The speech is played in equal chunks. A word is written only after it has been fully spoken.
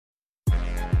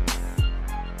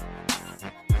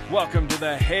Welcome to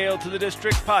the Hail to the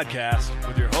District podcast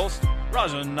with your host,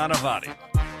 Rajan Nanavati.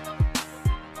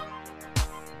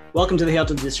 Welcome to the Hail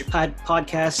to the District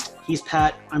podcast. He's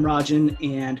Pat, I'm Rajan,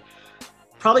 and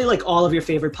probably like all of your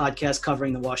favorite podcasts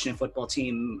covering the Washington football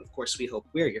team, of course, we hope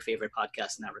we're your favorite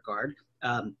podcast in that regard.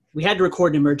 We had to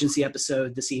record an emergency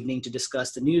episode this evening to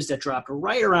discuss the news that dropped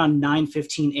right around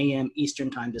 9:15 a.m. Eastern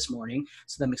time this morning.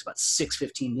 So that makes about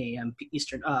 6:15 a.m.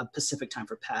 Eastern Pacific time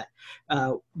for Pat.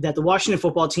 That the Washington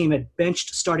football team had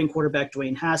benched starting quarterback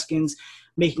Dwayne Haskins,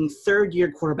 making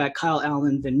third-year quarterback Kyle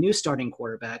Allen the new starting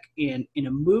quarterback, and in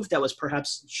a move that was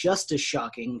perhaps just as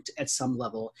shocking at some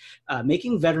level,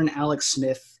 making veteran Alex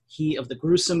Smith, he of the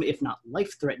gruesome, if not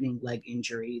life-threatening leg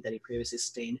injury that he previously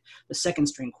sustained, the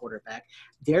second-string quarterback,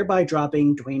 thereby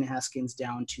dropping Dwayne Haskins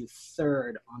down to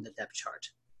third on the depth chart.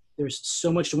 There's so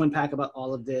much to unpack about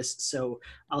all of this, so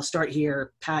I'll start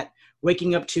here. Pat,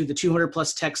 waking up to the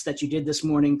 200-plus texts that you did this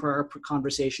morning per our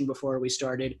conversation before we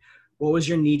started, what was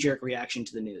your knee-jerk reaction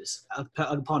to the news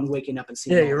upon waking up and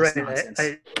seeing all this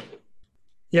nonsense?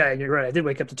 Yeah, you're right. I did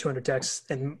wake up to 200 texts.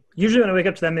 And usually when I wake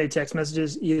up to that many text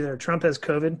messages, either Trump has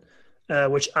COVID,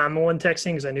 which I'm the one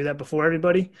texting because I knew that before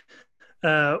everybody,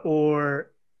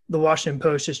 or the Washington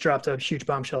Post just dropped a huge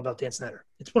bombshell about Dan Snyder.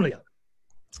 It's one or the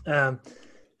other.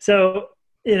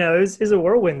 It was a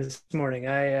whirlwind this morning.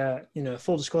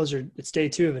 Full disclosure, it's day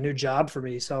 2 of a new job for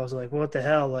me. So I was like, what the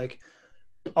hell? Like,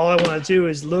 all I want to do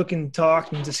is look and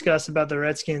talk and discuss about the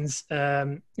Redskins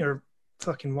or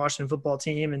fucking Washington football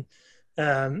team. And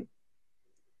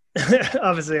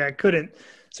obviously I couldn't.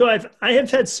 So I have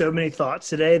had so many thoughts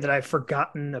today that I've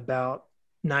forgotten about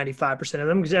 95% of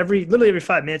them, because literally every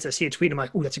 5 minutes I see a tweet. I'm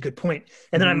like, ooh, that's a good point.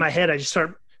 And then in my head, I just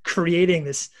start creating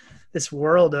this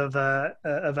world of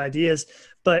ideas.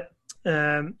 But,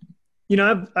 I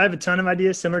have a ton of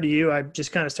ideas similar to you. I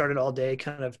just kind of started all day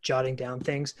kind of jotting down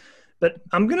things, but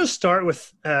I'm going to start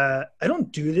with, I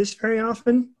don't do this very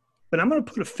often, but I'm going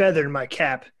to put a feather in my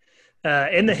cap.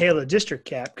 In the Halo District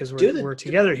cap, because we're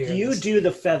together here. Do you do the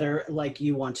feather like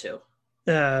you want to?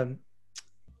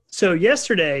 So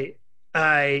yesterday,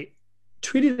 I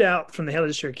tweeted out from the Halo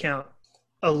District account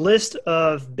a list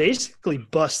of basically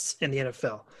busts in the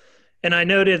NFL. And I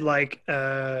noted like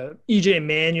E.J.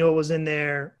 Manuel was in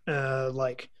there,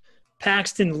 like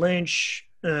Paxton Lynch.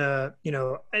 There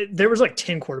was like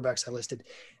 10 quarterbacks I listed.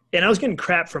 And I was getting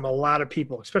crap from a lot of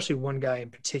people, especially one guy in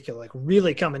particular, like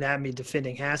really coming at me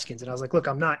defending Haskins. And I was like, look,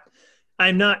 I'm not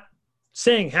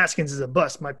saying Haskins is a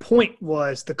bust. My point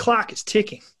was the clock is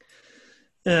ticking.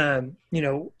 And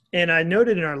I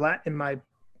noted in the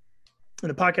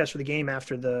podcast for the game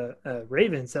after the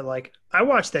Ravens that, like, I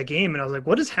watched that game and I was like,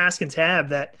 what does Haskins have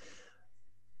that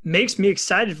makes me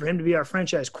excited for him to be our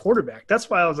franchise quarterback? That's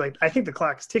why I was like, I think the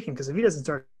clock is ticking, because if he doesn't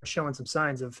start showing some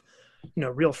signs of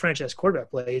real franchise quarterback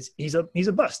plays, he's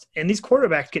a bust. And these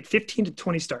quarterbacks get 15 to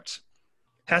 20 starts.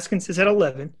 Haskins is at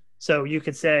 11. So you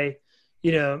could say,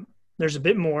 there's a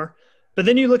bit more. But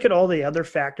then you look at all the other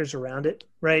factors around it,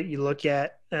 right? You look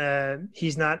at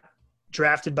he's not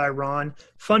drafted by Ron.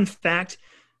 Fun fact,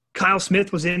 Kyle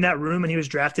Smith was in that room and he was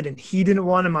drafted and he didn't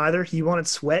want him either. He wanted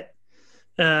Sweat.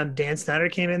 Dan Snyder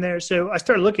came in there. So I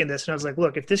started looking at this and I was like,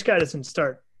 look, if this guy doesn't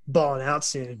start balling out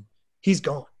soon, he's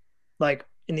gone. Like,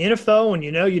 in the NFL, when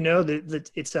you know that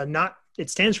it's it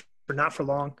stands for not for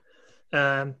long.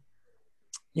 I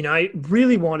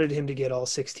really wanted him to get all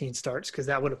 16 starts, because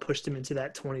that would have pushed him into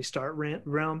that 20 start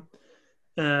realm.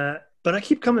 But I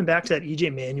keep coming back to that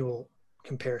E.J. Manuel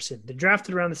comparison. They're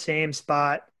drafted around the same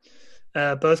spot,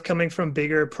 both coming from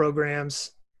bigger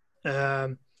programs.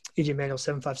 E.J. Manuel,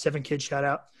 757 kid, shout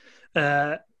out.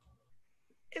 And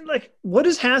like, what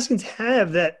does Haskins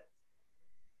have that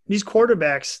these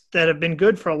quarterbacks that have been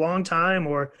good for a long time,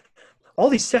 or all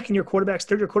these second-year quarterbacks,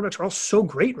 third-year quarterbacks, are all so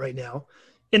great right now,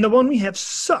 and the one we have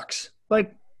sucks?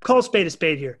 Like, call a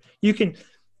spade here. You can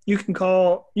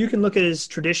look at his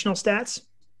traditional stats,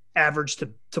 average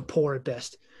to poor at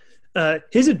best.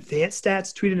 His advanced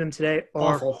stats, tweeted him today,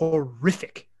 are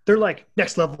horrific. They're like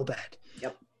next level bad.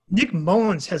 Yep. Nick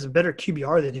Mullins has a better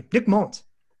QBR than him. Nick Mullins.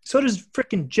 So does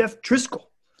freaking Jeff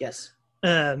Driscoll. Yes.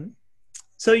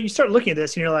 So you start looking at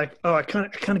this and you're like, oh, I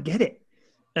kind of get it.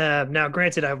 Now,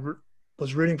 granted, I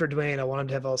was rooting for Dwayne. I wanted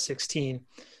to have all 16.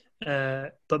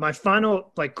 But my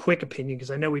final, quick opinion,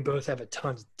 because I know we both have a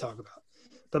ton to talk about,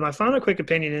 but my final quick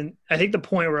opinion, and I think the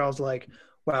point where I was like,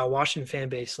 wow, Washington fan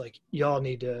base, y'all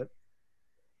need to,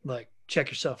 check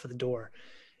yourself at the door,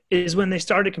 is when they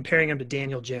started comparing him to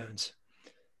Daniel Jones.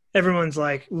 Everyone's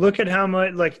like, look at how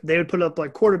much, they would put up,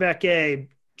 quarterback A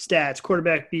stats,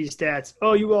 quarterback B stats.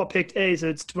 Oh, you all picked A, so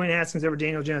it's Dwayne Haskins over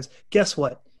Daniel Jones. Guess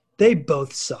what? They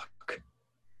both suck.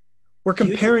 We're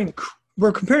comparing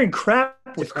crap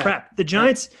with crap. The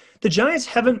Giants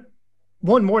haven't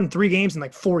won more than 3 games in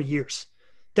like 4 years.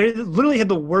 They literally had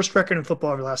the worst record in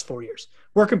football over the last 4 years.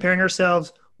 We're comparing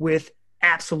ourselves with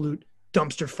absolute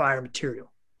dumpster fire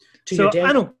material.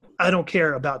 I don't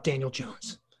care about Daniel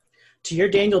Jones. To your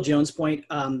Daniel Jones point,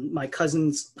 my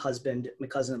cousin's husband, my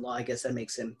cousin-in-law, I guess that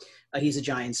makes him, he's a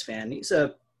Giants fan. He's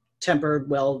a tempered,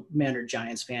 well-mannered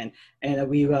Giants fan. And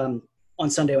we on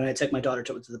Sunday when I took my daughter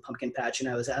to the pumpkin patch and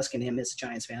I was asking him as a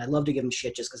Giants fan, I'd love to give him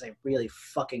shit just because I really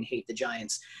fucking hate the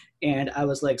Giants. And I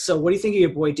was like, so what do you think of your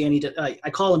boy Danny? I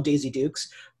call him Daisy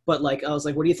Dukes, but like I was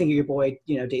like, what do you think of your boy,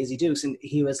 Daisy Dukes? And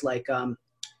he was like, well,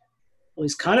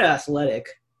 he's kind of athletic.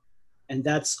 And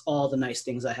that's all the nice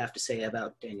things I have to say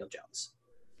about Daniel Jones.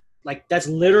 Like, that's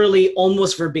literally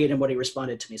almost verbatim what he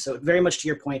responded to me. So very much to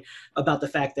your point about the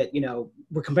fact that,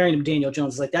 we're comparing him to Daniel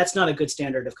Jones. Like, that's not a good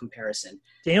standard of comparison.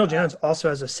 Daniel Jones also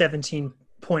has a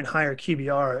 17-point higher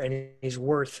QBR, and he's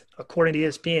worth, according to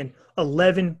ESPN,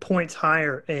 11 points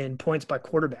higher in points by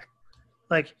quarterback.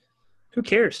 Like, who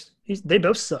cares? They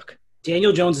both suck.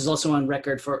 Daniel Jones is also on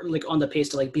record for, like, on the pace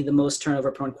to, like, be the most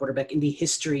turnover-prone quarterback in the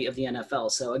history of the NFL.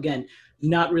 So, again,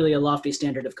 not really a lofty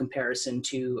standard of comparison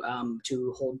to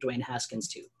hold Dwayne Haskins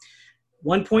to.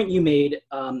 One point you made,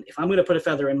 if I'm going to put a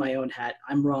feather in my own hat,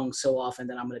 I'm wrong so often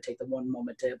that I'm going to take the one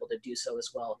moment to be able to do so as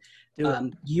well.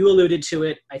 You alluded to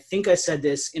it. I think I said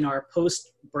this in our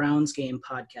post-Browns game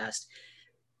podcast.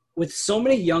 With so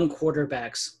many young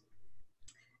quarterbacks,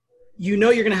 you're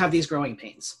going to have these growing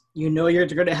pains. You're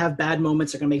going to have bad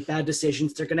moments. They're going to make bad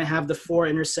decisions. They're going to have the 4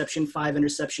 interception, 5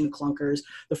 interception clunkers,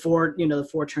 the 4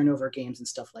 turnover games and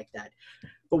stuff like that.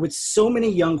 But with so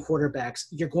many young quarterbacks,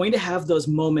 you're going to have those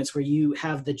moments where you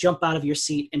have the jump out of your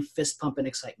seat and fist pump and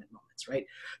excitement moments, right?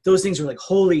 Those things are like,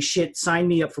 holy shit, sign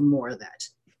me up for more of that,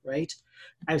 right?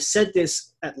 I've said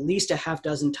this at least a half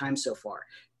dozen times so far.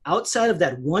 Outside of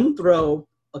that one throw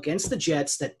against the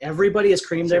Jets that everybody has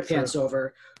creamed their pants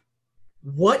over,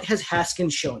 what has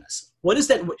Haskins shown us? What is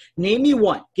that? Name me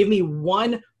one. Give me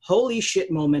one holy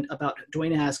shit moment about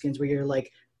Dwayne Haskins where you're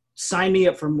like, sign me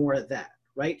up for more of that,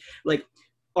 right? Like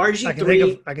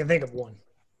RG3. I can think of one.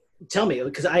 Tell me,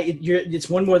 because it's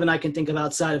one more than I can think of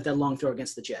outside of that long throw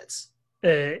against the Jets.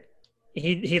 It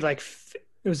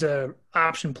was a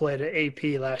option play to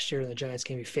AP last year in the Giants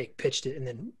game. He fake pitched it and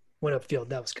then went upfield.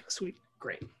 That was kind of sweet.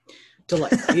 Great.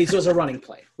 Delightful. It was a running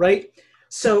play, right?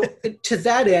 So to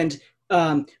that end,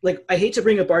 I hate to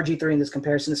bring up RG3 in this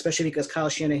comparison, especially because Kyle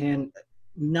Shanahan,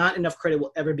 not enough credit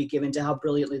will ever be given to how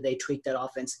brilliantly they tweaked that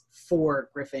offense for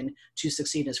Griffin to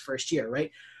succeed in his first year, right?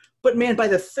 But, man, by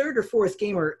the 3rd or 4th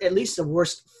game, or at least the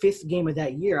worst 5th game of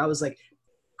that year, I was like,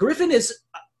 Griffin is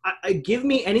give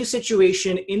me any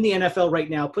situation in the NFL right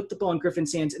now, put the ball in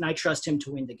Griffin's hands, and I trust him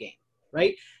to win the game,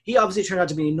 right? He obviously turned out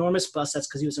to be an enormous bust. That's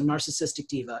because he was a narcissistic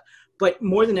diva. But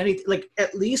more than anything,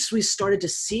 at least we started to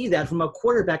see that from a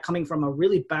quarterback coming from a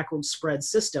really backward spread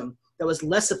system that was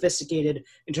less sophisticated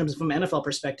in terms of from an NFL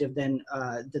perspective than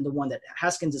the one that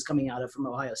Haskins is coming out of from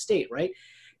Ohio State, right?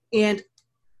 And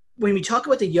when we talk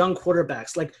about the young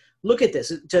quarterbacks, look at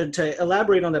this. To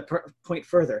elaborate on that point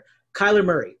further, Kyler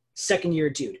Murray,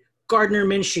 2nd-year dude. Gardner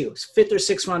Minshew, 5th or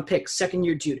 6th round pick,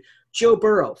 2nd-year dude. Joe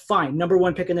Burrow, fine, number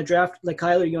 1 pick in the draft. Like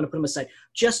Kyler, you want to put him aside.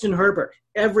 Justin Herbert,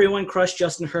 everyone crushed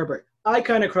Justin Herbert. I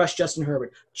kind of crushed Justin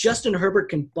Herbert. Justin Herbert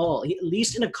can ball. At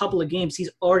least in a couple of games,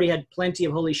 he's already had plenty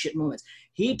of holy shit moments.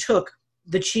 He took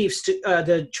the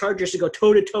the Chargers to go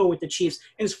toe-to-toe with the Chiefs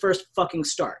in his first fucking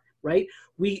start, right?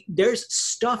 There's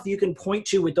stuff you can point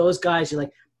to with those guys. You're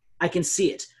like, I can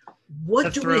see it.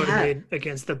 What do we have? Made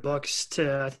against the Bucs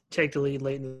to take the lead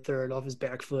late in the 3rd off his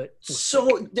back foot.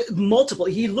 So multiple.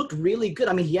 He looked really good.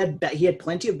 I mean, he had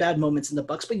plenty of bad moments in the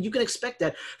Bucs, but you can expect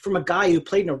that from a guy who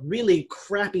played in a really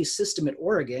crappy system at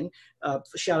Oregon.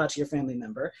 Shout out to your family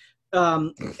member.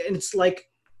 And it's like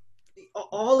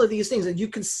all of these things, and you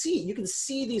can see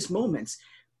these moments.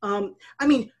 I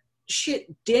mean, shit,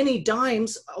 Danny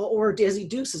Dimes, or Desi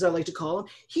Dukes, as I like to call him,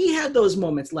 he had those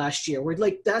moments last year where,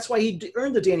 that's why he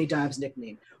earned the Danny Dimes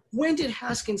nickname. When did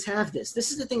Haskins have this?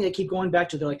 This is the thing they keep going back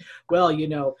to. They're like, well, you're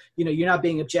not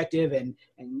being objective and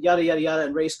yada, yada, yada,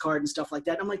 and race card and stuff like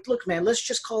that. I'm like, look, man, let's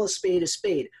just call a spade a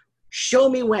spade. Show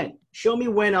me when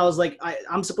I was like,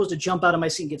 I'm supposed to jump out of my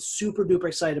seat and get super duper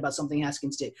excited about something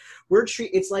Haskins did.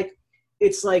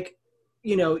 It's like,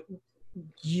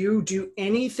 you do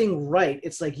anything right.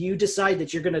 It's like you decide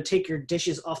that you're going to take your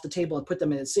dishes off the table and put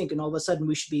them in the sink, and all of a sudden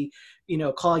we should be,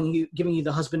 giving you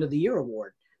the Husband of the Year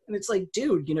award. And it's like,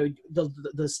 dude,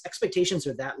 the expectations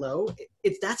are that low.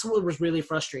 That's what was really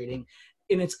frustrating.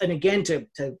 and again, to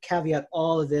caveat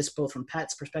all of this, both from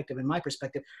Pat's perspective and my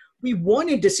perspective, we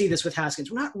wanted to see this with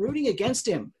Haskins. We're not rooting against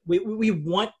him. We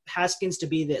want Haskins to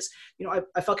be this. You know,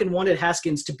 I fucking wanted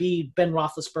Haskins to be Ben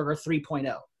Roethlisberger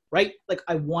 3.0, right? Like,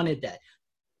 I wanted that.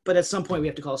 But at some point, we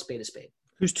have to call a spade a spade.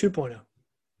 Who's 2.0?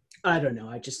 I don't know.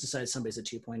 I just decided somebody's a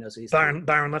 2.0. So he's Byron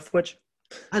Leftwich?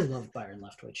 I love Byron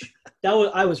Leftwich.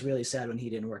 I was really sad when he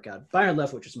didn't work out. Byron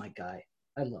Leftwich was my guy.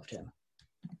 I loved him.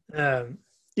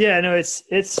 Yeah, no, it's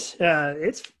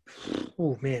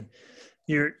oh man,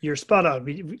 you're spot on.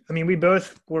 We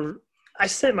both were. I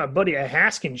sent my buddy a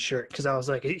Haskins shirt because I was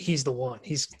like, he's the one.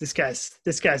 This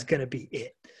guy's gonna be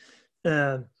it.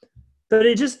 But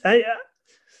it just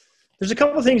there's a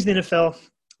couple of things in the NFL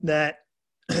that,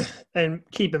 and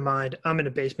keep in mind, I'm in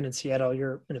a basement in Seattle.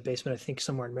 You're in a basement, I think,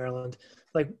 somewhere in Maryland.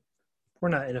 Like, we're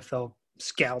not NFL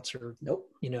scouts or nope,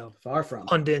 far from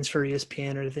pundits for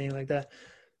ESPN or anything like that.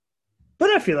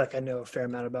 But I feel like I know a fair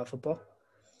amount about football.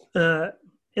 And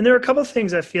there are a couple of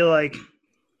things I feel like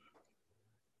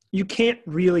you can't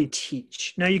really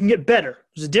teach. Now, you can get better.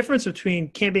 There's a difference between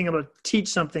can't being able to teach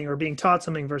something or being taught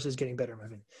something versus getting better, in my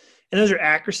opinion. And those are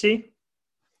accuracy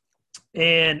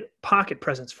and pocket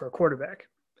presence for a quarterback.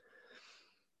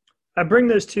 I bring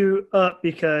those two up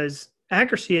because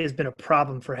accuracy has been a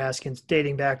problem for Haskins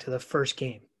dating back to the first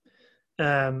game.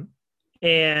 I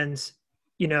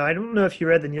don't know if you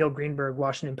read the Neil Greenberg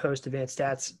Washington Post Advanced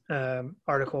Stats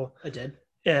article. I did.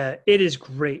 It is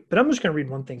great, but I'm just going to read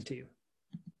one thing to you.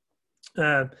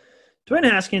 Dwayne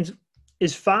Haskins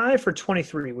is 5 for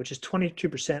 23, which is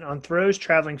 22% on throws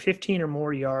traveling 15 or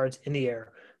more yards in the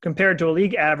air, compared to a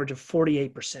league average of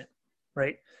 48%,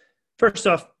 right? First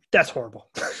off, that's horrible.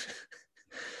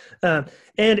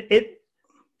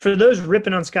 For those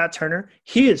ripping on Scott Turner,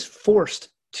 he is forced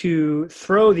to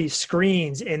throw these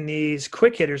screens and these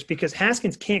quick hitters because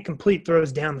Haskins can't complete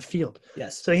throws down the field.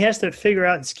 Yes. So he has to figure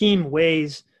out and scheme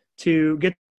ways to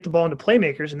get the ball into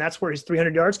playmakers, and that's where his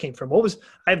 300 yards came from.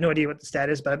 I have no idea what the stat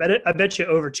is, but I bet you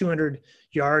over 200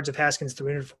 yards of Haskins'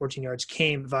 314 yards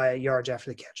came via yards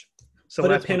after the catch. So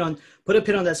put a pin on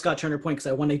that Scott Turner point because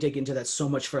I want to dig into that so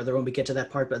much further when we get to that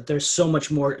part. But there's so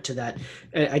much more to that.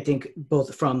 I think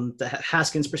both from the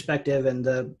Haskins perspective and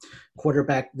the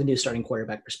new starting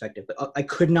quarterback perspective. But I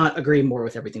could not agree more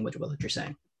with everything that you're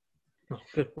saying. Oh,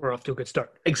 good. We're off to a good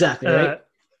start. Exactly right.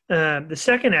 The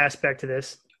second aspect to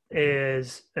this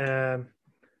is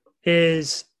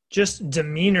just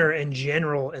demeanor in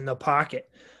general in the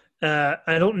pocket.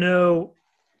 I don't know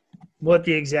what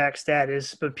the exact stat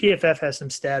is, but PFF has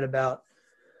some stat about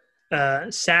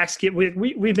sacks.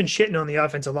 We've been shitting on the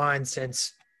offensive line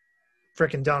since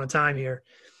freaking dawn of time here,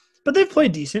 but they've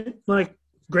played decent. Like,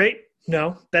 great,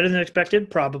 no, better than expected,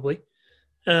 probably.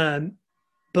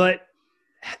 But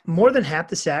more than half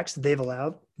the sacks that they've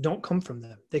allowed don't come from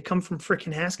them. They come from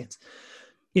freaking Haskins.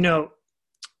 In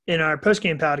our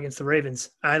post-game pod against the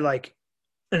Ravens,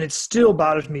 and it still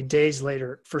bothers me days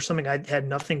later for something I had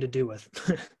nothing to do with,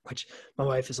 which my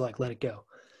wife is like, let it go.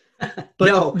 But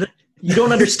no, you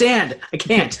don't understand. I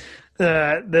can't.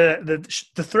 The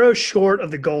throw short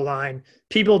of the goal line,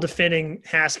 people defending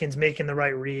Haskins making the right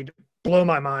read, blow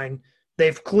my mind.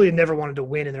 They've clearly never wanted to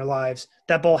win in their lives.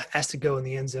 That ball has to go in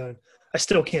the end zone. I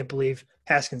still can't believe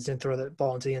Haskins didn't throw that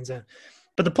ball into the end zone.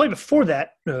 But the play before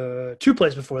that, 2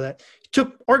 plays before that, he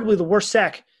took arguably the worst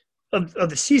sack of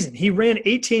the season. He ran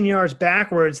 18 yards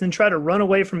backwards, then tried to run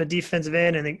away from a defensive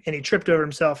end, and he tripped over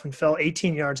himself and fell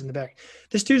 18 yards in the back.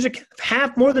 This dude's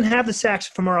more than half the sacks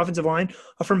from our offensive line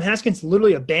are from Haskins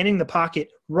literally abandoning the pocket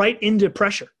right into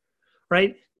pressure,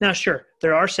 right? Now, sure,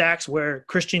 there are sacks where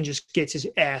Christian just gets his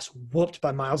ass whooped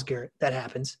by Myles Garrett. That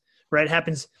happens, right? It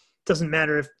happens. Doesn't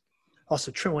matter if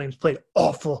also Trent Williams played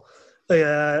awful.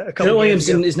 Trent Williams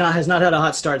has not had a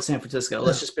hot start in San Francisco.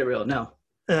 Let's just be real. No.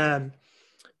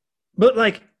 But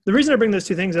the reason I bring those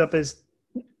two things up is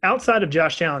outside of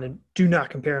Josh Allen, and do not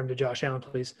compare him to Josh Allen,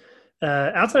 please.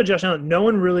 Outside of Josh Allen, no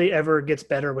one really ever gets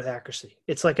better with accuracy.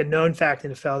 It's like a known fact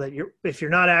in the NFL that if you're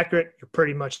not accurate, you're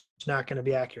pretty much not going to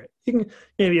be accurate. You can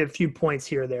maybe a few points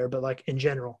here or there, but in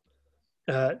general,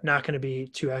 not going to be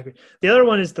too accurate. The other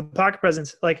one is the pocket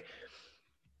presence.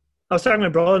 I was talking to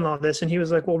my brother-in-law this, and he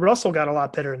was like, well, Russell got a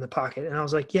lot better in the pocket. And I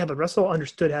was like, yeah, but Russell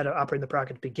understood how to operate in the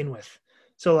pocket to begin with.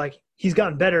 So, he's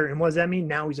gotten better. And what does that mean?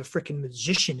 Now he's a freaking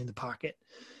magician in the pocket.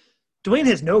 Dwayne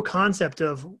has no concept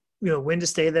of, when to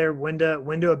stay there, when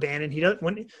to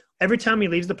abandon. Every time he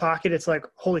leaves the pocket, it's like,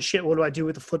 holy shit, what do I do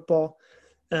with the football?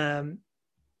 Sometimes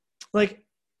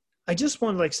I just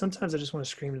want to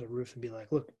scream to the roof and be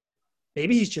like, look,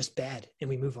 maybe he's just bad and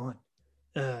we move on.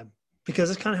 Because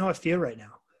that's kind of how I feel right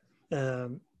now.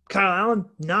 Kyle Allen,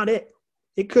 not it.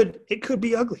 It could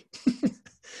be ugly.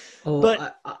 Oh,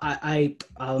 But I'm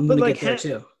but gonna like get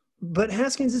there too, but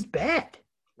Haskins is bad.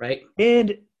 right?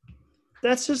 And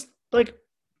that's just like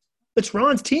it's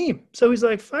Ron's team. So he's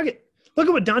like, fuck it. Look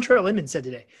at what Dontrell Inman said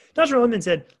today. Dontrell Inman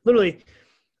said, literally,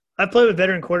 I've played with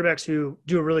veteran quarterbacks who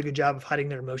do a really good job of hiding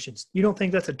their emotions. You don't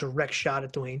think that's a direct shot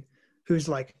at Dwayne, who's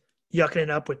like yucking it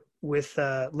up with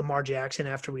Lamar Jackson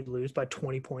after we lose by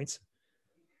 20 points?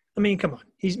 I mean, come on.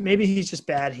 Maybe he's just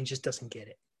bad. He just doesn't get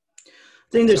it. I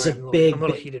think there's Sorry, I'm a big.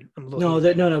 little heated. No,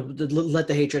 let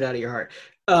the hatred out of your heart.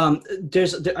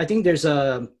 I think there's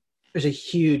a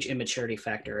huge immaturity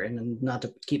factor, and not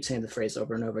to keep saying the phrase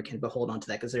over and over again, but hold on to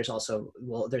that because there's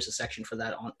a section for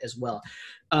that on as well.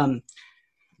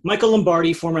 Michael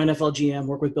Lombardi, former NFL GM,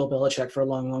 worked with Bill Belichick for a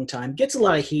long, long time, gets a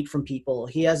lot of heat from people.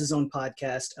 He has his own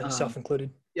podcast. Myself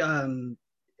included.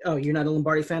 Oh, you're not a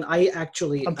Lombardi fan? I'm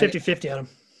 50-50 on him.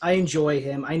 I enjoy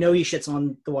him. I know he shits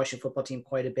on the Washington football team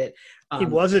quite a bit. He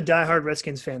was a diehard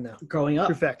Redskins fan, though. Growing up.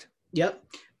 True fact. Yep.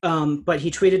 But he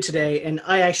tweeted today, and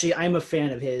I'm a fan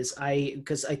of his.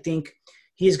 Because I think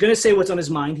he's going to say what's on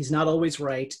his mind. He's not always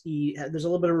right. There's a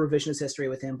little bit of revisionist history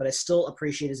with him, but I still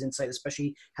appreciate his insight,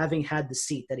 especially having had the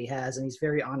seat that he has. And he's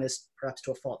very honest, perhaps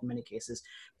to a fault in many cases.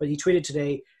 But he tweeted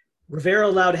today, Rivera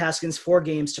allowed Haskins 4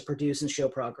 games to produce and show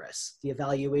progress. The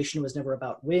evaluation was never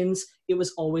about wins. It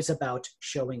was always about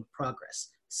showing progress,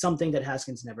 something that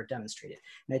Haskins never demonstrated.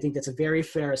 And I think that's a very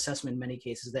fair assessment in many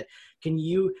cases. That can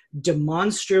you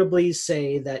demonstrably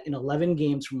say that in 11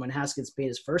 games from when Haskins made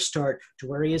his first start to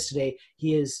where he is today,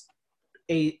 he is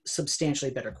a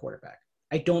substantially better quarterback?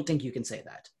 I don't think you can say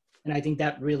that. And I think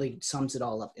that really sums it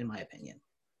all up, in my opinion.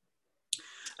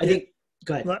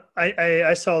 Go ahead.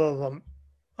 I saw the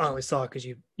I only saw it because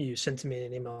you sent to me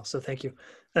an email, so thank you.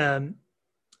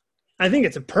 I think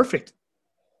it's a perfect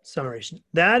summation.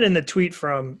 That and the tweet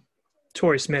from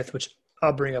Torrey Smith, which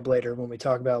I'll bring up later when we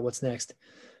talk about what's next.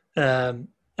 I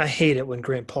hate it when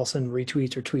Grant Paulson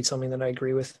retweets or tweets something that I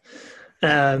agree with.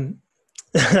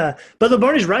 But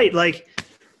Lombardi's right. Like,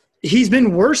 he's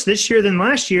been worse this year than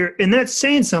last year, and that's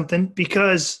saying something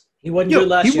because he wasn't good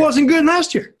last year. He wasn't good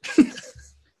last year.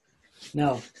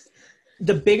 No.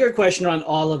 The bigger question on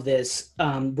all of this,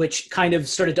 which kind of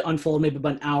started to unfold maybe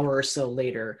about an hour or so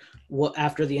later,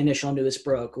 after the initial news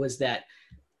broke, was that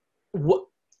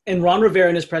and Ron Rivera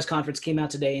in his press conference came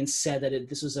out today and said that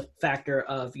this was a factor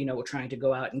of, we're trying to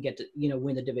go out and get to,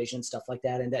 win the division, stuff like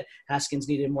that, and that Haskins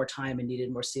needed more time and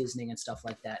needed more seasoning and stuff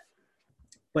like that.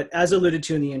 But as alluded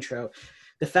to in the intro,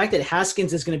 the fact that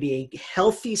Haskins is going to be a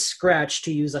healthy scratch,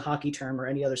 to use a hockey term or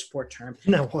any other sport term.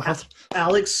 No, what?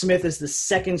 Alex Smith is the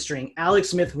second string.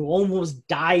 Alex Smith, who almost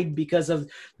died because of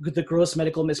the gross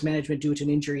medical mismanagement due to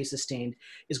an injury sustained,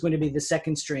 is going to be the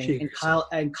second string. Jeez.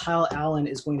 And Kyle Allen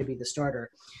is going to be the starter.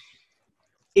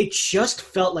 It just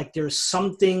felt like there's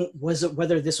something,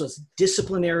 whether this was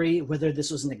disciplinary, whether this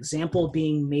was an example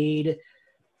being made,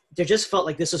 there just felt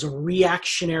like this was a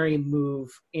reactionary move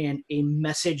and a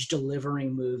message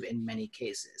delivering move in many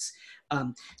cases.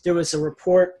 There was a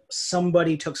report,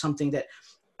 somebody took something that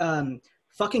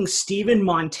fucking Steven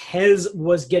Montez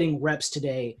was getting reps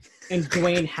today and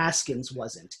Dwayne Haskins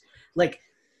wasn't. Like,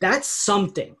 that's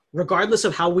something, regardless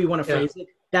of how we want to phrase it.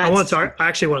 I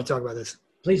actually want to talk about this.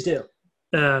 Please do.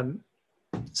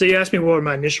 So you asked me what were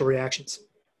my initial reactions.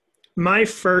 My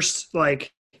first,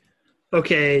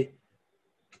 okay,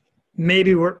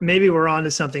 maybe we're onto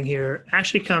something here,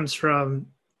 actually comes from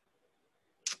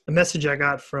a message I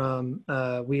got from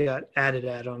we got added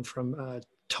on from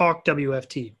Talk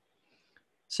WFT.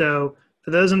 So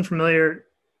for those unfamiliar,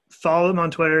 follow them on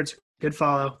Twitter. It's a good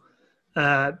follow.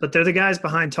 But they're the guys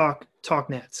behind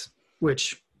TalkNets,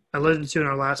 which I alluded to in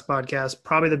our last podcast,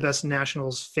 probably the best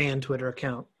Nationals fan Twitter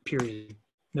account, period.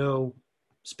 No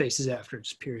spaces after,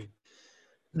 just period.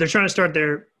 They're trying to start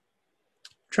their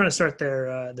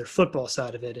football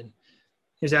side of it, and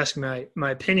he was asking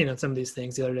my opinion on some of these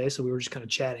things the other day, so we were just kind of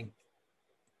chatting.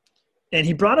 And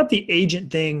he brought up the agent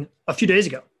thing a few days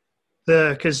ago,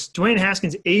 because Dwayne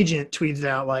Haskins' agent tweeted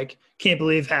out, can't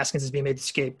believe Haskins is being made the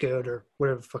scapegoat or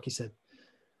whatever the fuck he said.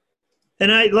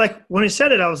 And when he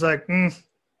said it, I was like,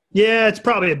 yeah, it's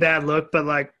probably a bad look,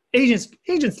 but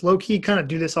agents low-key kind of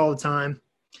do this all the time.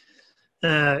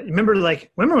 Remember when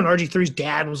RG3's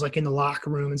dad was in the locker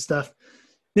room and stuff?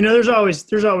 There's always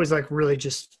really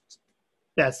just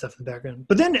bad stuff in the background.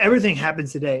 But then everything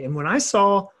happens today. And when I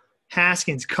saw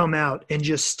Haskins come out and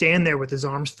just stand there with his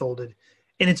arms folded,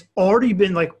 and it's already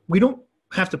been we don't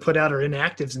have to put out our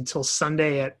inactives until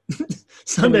Sunday at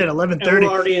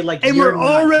 11:30. And we're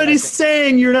already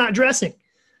saying you're not dressing.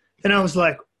 And I was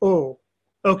like, oh,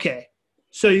 okay.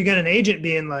 So you got an agent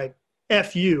being like,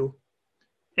 F you.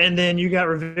 And then you got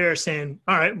Rivera saying,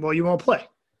 all right, well, you won't play.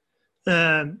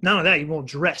 Not only that, you won't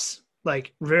dress.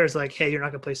 Like Rivera's like, hey, you're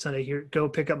not going to play Sunday. Here, go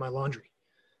pick up my laundry.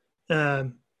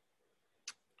 I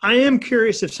am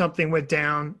curious if something went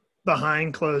down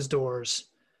behind closed doors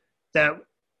that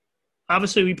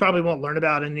obviously we probably won't learn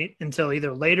about until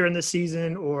either later in the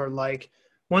season or like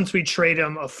once we trade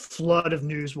him, a flood of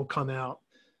news will come out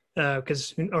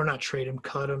or not trade him,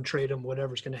 cut him, trade him,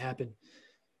 whatever's going to happen.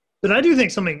 But I do think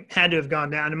something had to have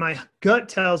gone down, and my gut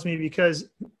tells me because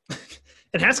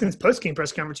at Haskins' post-game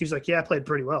press conference, he was like, yeah, I played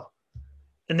pretty well.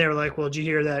 And they were like, well, did you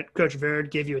hear that Coach Rivera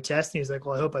gave you a test? And he's like,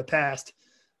 well, I hope I passed.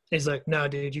 And he's like, no,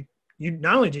 dude, you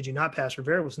not only did you not pass,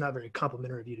 Rivera was not very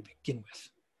complimentary of you to begin with.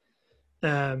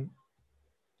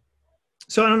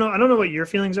 So I don't know what your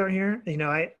feelings are here. You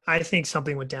know, I think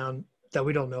something went down that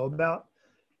we don't know about.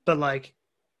 But, like,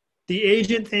 the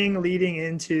agent thing leading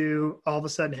into all of a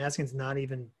sudden Haskins not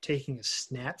even taking a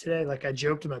snap today. Like, I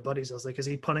joked to my buddies. I was like, is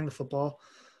he punting the football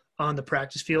on the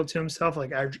practice field to himself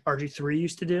like RG3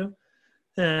 used to do?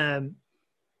 I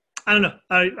don't know.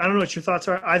 I don't know what your thoughts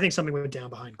are. I think something went down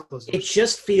behind closed doors. It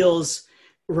just feels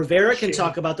Rivera can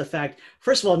talk about the fact,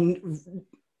 first of all,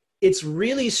 it's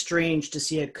really strange to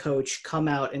see a coach come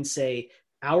out and say,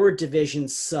 our division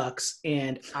sucks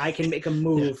and I can make a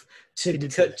move to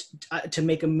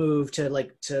make a move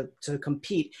to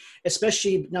compete,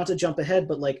 especially not to jump ahead,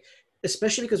 but like,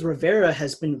 especially because Rivera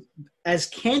has been as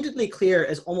candidly clear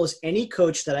as almost any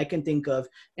coach that I can think of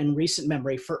in recent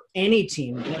memory for any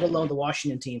team, let alone the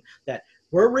Washington team, that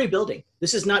we're rebuilding.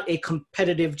 This is not a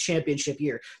competitive championship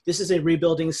year. This is a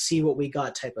rebuilding, see what we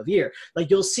got type of year. Like,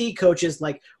 you'll see coaches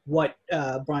like what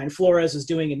Brian Flores is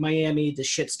doing in Miami, the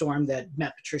shitstorm that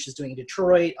Matt Patricia is doing in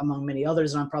Detroit, among many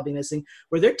others I'm probably missing,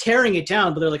 where they're tearing it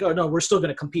down, but they're like, oh, no, we're still going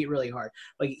to compete really hard.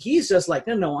 Like, he's just like,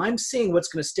 no, I'm seeing what's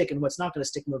going to stick and what's not going to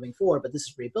stick moving forward, but this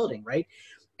is rebuilding, right?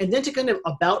 And then to kind of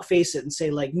about face it and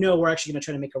say, like, no, we're actually going to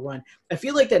try to make a run. I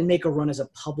feel like that make a run is a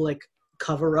public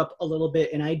cover up a little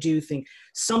bit, and I do think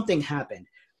something happened.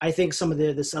 I think some of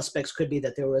the suspects could be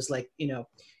that there was, like, you know,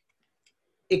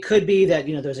 it could be that,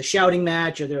 you know, there was a shouting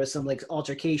match or there was some like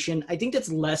altercation. I think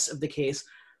that's less of the case.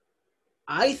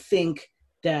 I think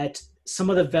that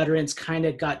some of the veterans kind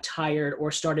of got tired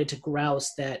or started to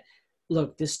grouse that,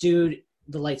 look, this dude,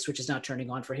 the light switch is not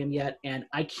turning on for him yet, and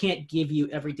I can't give you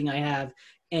everything I have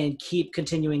and keep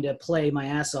continuing to play my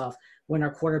ass off when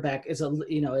our quarterback is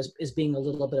is being a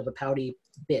little bit of a pouty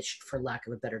bitch, for lack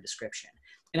of a better description.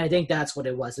 And I think that's what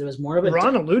it was. It was more of a –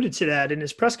 Ron alluded to that in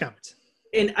his press conference.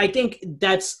 And I think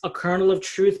that's a kernel of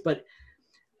truth, but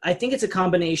I think it's a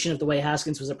combination of the way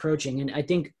Haskins was approaching. And I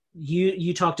think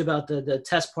you talked about the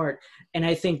test part, and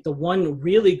I think the one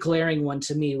really glaring one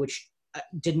to me, which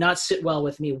did not sit well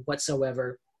with me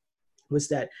whatsoever, was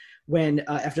that when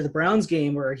after the Browns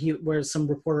game where some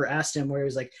reporter asked him, where he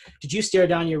was like, did you stare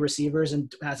down your receivers? And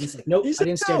Haskins like, nope, I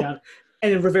didn't stare down.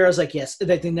 And then Rivera's like, yes. And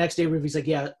then the next day, Rivera's like,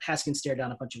 yeah, Haskins stared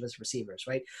down a bunch of his receivers,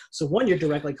 right? So one, you're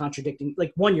directly contradicting.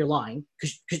 Like, one, you're lying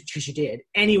because you did.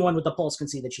 Anyone with a pulse can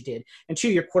see that you did. And two,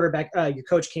 your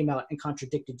coach came out and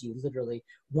contradicted you literally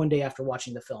one day after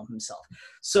watching the film himself.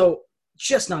 So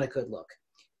just not a good look.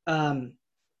 And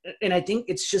I think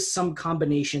it's just some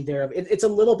combination thereof. It's a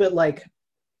little bit like,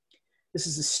 this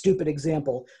is a stupid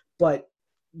example, but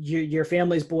your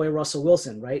family's boy, Russell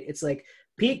Wilson, right? It's like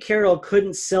Pete Carroll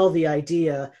couldn't sell the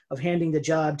idea of handing the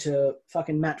job to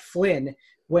fucking Matt Flynn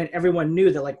when everyone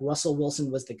knew that, like, Russell Wilson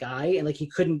was the guy, and, like, he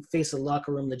couldn't face the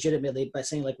locker room legitimately by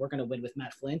saying, like, we're going to win with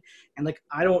Matt Flynn. And, like,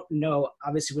 I don't know.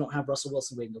 Obviously, we don't have Russell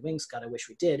Wilson waiting in the wings. God, I wish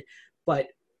we did. But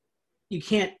you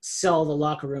can't sell the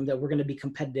locker room that we're going to be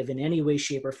competitive in any way,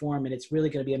 shape, or form, and it's really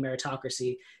going to be a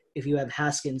meritocracy if you have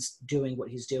Haskins doing what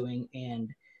he's doing and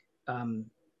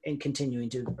continuing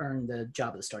to earn the job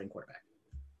of the starting quarterback.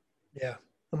 Yeah,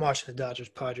 I'm watching the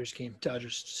Dodgers-Padres game.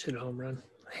 Dodgers just hit a home run.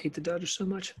 I hate the Dodgers so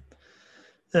much.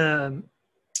 I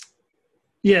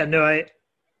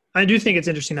do think it's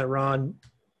interesting that Ron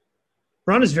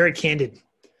is very candid,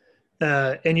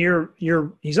 and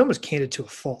he's almost candid to a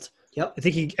fault. Yep. I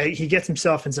think he gets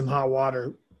himself in some hot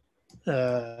water,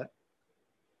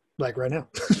 like right now.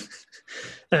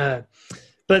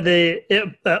 But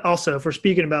also, if we're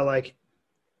speaking about like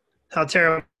how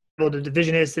terrible the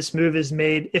division is, this move is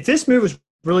made. If this move was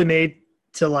really made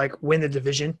to like win the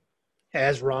division,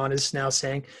 as Ron is now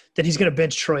saying, then he's going to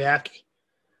bench Troy Apke.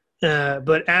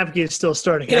 But Apke is still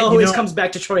starting. It always comes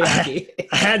back to Troy Apke.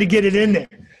 I had to get it in there.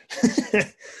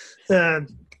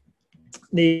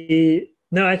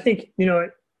 I think,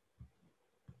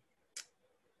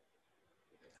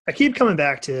 I keep coming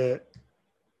back to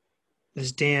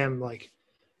this damn, like,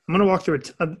 I'm going to walk through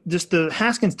just the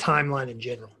Haskins timeline in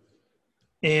general.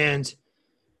 And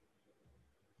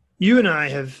you and I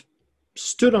have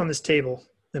stood on this table,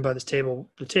 and by this table,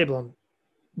 the table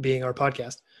being our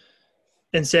podcast,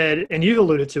 and said, and you've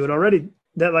alluded to it already,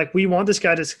 that like we want this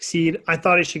guy to succeed. I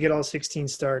thought he should get all 16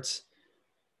 starts.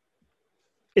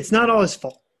 It's not all his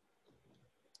fault.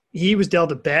 He was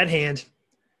dealt a bad hand.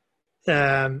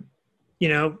 You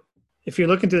know, if you're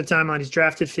looking through the timeline, he's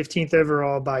drafted 15th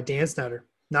overall by Dan Snyder,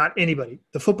 not anybody.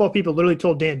 The football people literally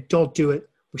told Dan, don't do it.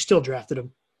 We still drafted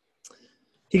him.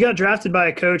 He got drafted by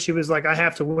a coach who was like, I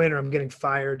have to win or I'm getting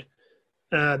fired.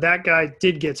 That guy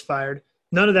did get fired.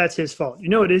 None of that's his fault. You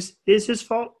know it is his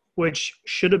fault, which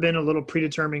should have been a little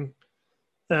predetermining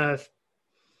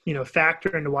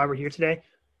factor into why we're here today.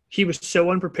 He was so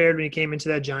unprepared when he came into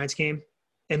that Giants game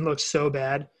and looked so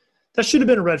bad. That should have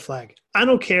been a red flag. I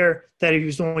don't care that he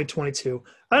was only 22.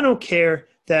 I don't care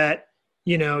that,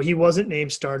 he wasn't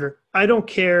named starter. I don't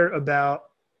care about,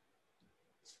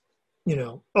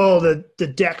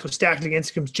 the deck was stacked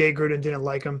against him. Jay Gruden didn't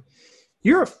like him.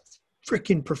 You're a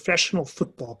freaking professional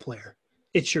football player.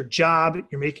 It's your job.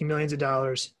 You're making millions of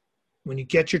dollars. When you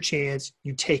get your chance,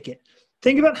 you take it.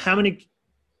 Think about how many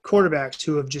quarterbacks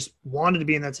who have just wanted to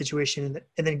be in that situation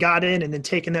and then got in and then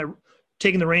taken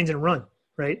the reins and run,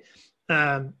 right?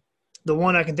 The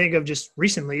one I can think of just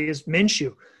recently is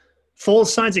Minshew. Foles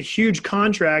signs a huge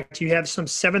contract. You have some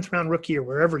 7th-round rookie or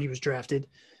wherever he was drafted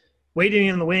waiting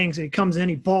in the wings, and he comes in,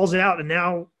 he balls out, and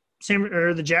now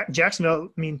Jacksonville,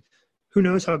 I mean, who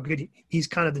knows how good he's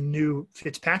kind of the new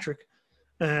Fitzpatrick.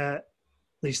 At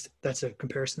least that's a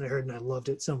comparison I heard, and I loved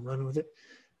it, so I'm running with it.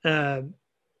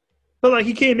 But,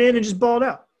 he came in and just balled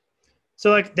out.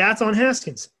 So, that's on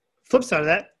Haskins. Flip side of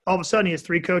that, all of a sudden he has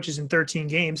 3 coaches in 13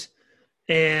 games,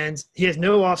 and he has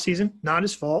no offseason, not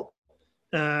his fault.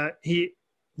 The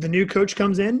new coach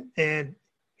comes in, and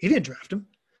he didn't draft him.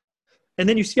 And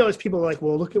then you see all these people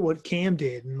well, look at what Cam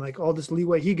did and, all this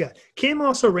leeway he got. Cam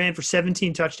also ran for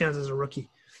 17 touchdowns as a rookie.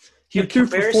 He threw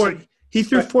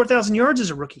 4,000 yards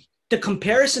as a rookie. The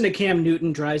comparison to Cam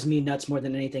Newton drives me nuts more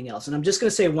than anything else. And I'm just going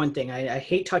to say one thing. I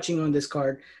hate touching on this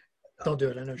card. Don't do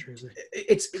it. I know what you're going to say.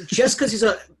 It's just because he's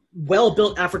a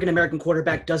well-built African-American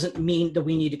quarterback doesn't mean that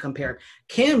we need to compare.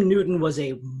 Cam Newton was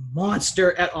a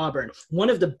monster at Auburn, one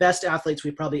of the best athletes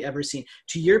we've probably ever seen.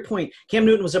 To your point, Cam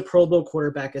Newton was a Pro Bowl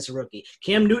quarterback as a rookie.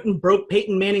 Cam Newton broke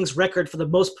Peyton Manning's record for the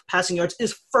most passing yards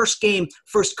his first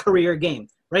career game,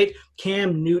 right?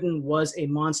 Cam Newton was a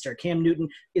monster. Cam Newton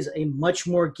is a much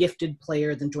more gifted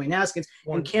player than Dwayne Haskins,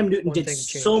 and Cam Newton did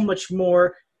so much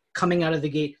more coming out of the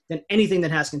gate than anything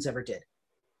that Haskins ever did.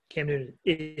 Cam Newton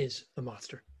is a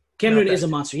monster. Cam Newton is a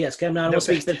monster. Yes, Cam Newton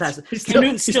speaks the past. He's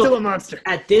still a monster.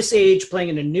 At this age, playing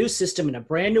in a new system, in a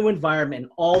brand new environment,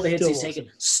 and all the hits he's taken,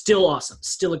 still awesome.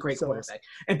 Still a great quarterback.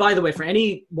 Awesome. And by the way, for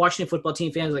any Washington football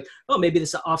team fans maybe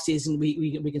this offseason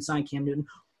we can sign Cam Newton.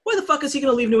 Why the fuck is he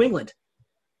going to leave New England?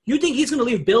 You think he's going to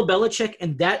leave Bill Belichick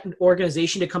and that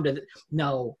organization to come to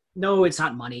No, it's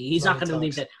not money. He's not going to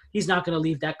leave that. He's not going to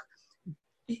leave that.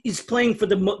 He's playing for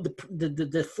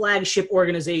the flagship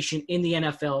organization in the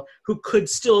NFL, who could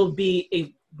still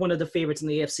be one of the favorites in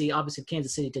the AFC. Obviously,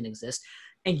 Kansas City didn't exist.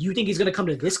 And you think he's going to come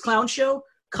to this clown show?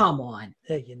 Come on.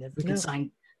 Hey, you never know. We can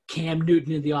sign Cam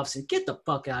Newton in the offseason. Get the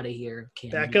fuck out of here,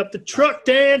 Cam Back Newton. up the truck,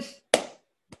 Dan.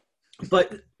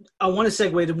 But I want to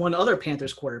segue to one other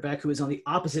Panthers quarterback who is on the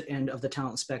opposite end of the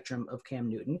talent spectrum of Cam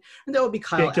Newton, and that would be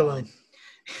Kyle Allen.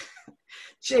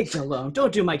 Jake Delhomme.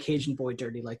 Don't do my Cajun boy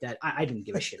dirty like that. I didn't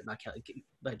give a shit about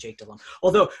Jake Delhomme.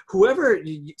 Although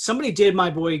somebody did my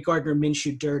boy Gardner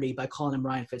Minshew dirty by calling him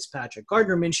Ryan Fitzpatrick.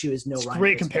 Gardner Minshew is no Ryan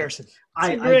great Fitzpatrick.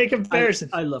 Comparison.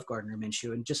 I love Gardner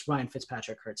Minshew, and just Ryan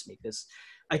Fitzpatrick hurts me because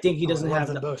I think he doesn't have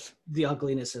the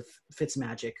ugliness of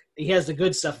Fitzmagic. He has the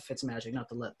good stuff of Fitzmagic,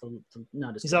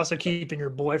 not his. He's also keeping your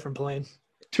boy from playing.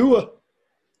 Tua.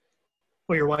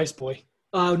 Or your wife's boy.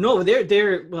 No,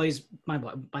 they're well. He's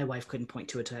my wife couldn't point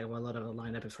to a title. A lot of the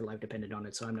lineup if her life depended on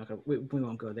it, so I'm not gonna. We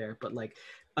won't go there. But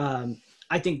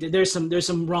I think that there's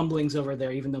some rumblings over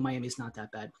there, even though Miami's not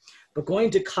that bad. But going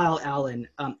to Kyle Allen,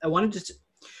 I wanted to.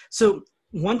 So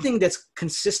one thing that's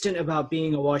consistent about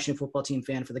being a Washington football team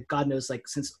fan for the God knows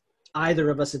since either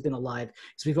of us have been alive,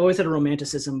 is we've always had a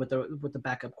romanticism with the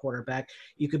backup quarterback.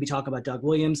 You could be talking about Doug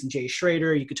Williams and Jay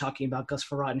Schrader. You could be talking about Gus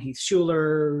Frerotte and Heath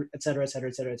Schuler, et cetera, et cetera,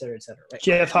 et cetera, et cetera, et cetera. Right?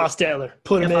 Jeff Hostetler.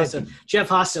 Put him in. Jeff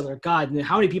Hostetler. God,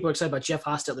 how many people are excited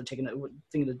taking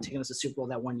us to Super Bowl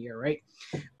that one year, right?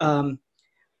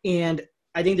 And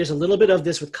I think there's a little bit of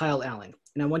this with Kyle Allen.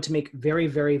 And I want to make very,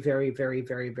 very, very, very,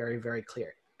 very, very, very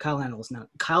clear. Kyle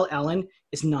Allen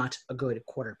is not a good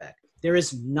quarterback. There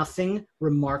is nothing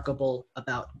remarkable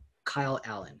about Kyle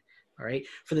Allen, All right.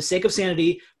 For the sake of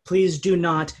sanity, please do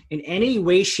not in any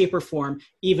way, shape, or form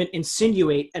even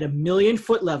insinuate at a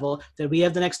 1,000,000-foot level that we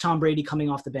have the next Tom Brady coming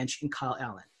off the bench in Kyle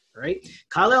Allen. All right.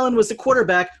 Kyle Allen was the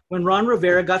quarterback when Ron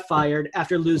Rivera got fired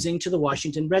after losing to the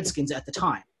Washington Redskins at the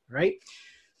time. All right.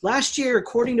 Last year,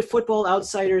 according to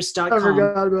FootballOutsiders.com, I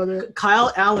forgot about it.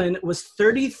 Kyle Allen was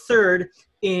 33rd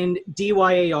in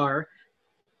DYAR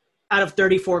out of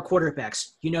 34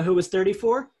 quarterbacks. You know who was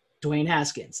 34? Dwayne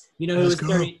Haskins. You know who was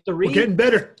 33? We're getting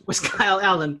better. Was Kyle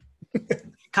Allen.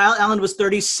 Kyle Allen was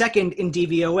 32nd in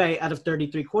DVOA out of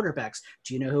 33 quarterbacks.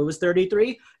 Do you know who was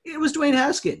 33? It was Dwayne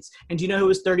Haskins. And do you know who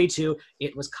was 32?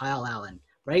 It was Kyle Allen,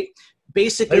 right?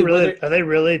 Basically, are they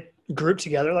really grouped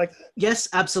together like that? Yes,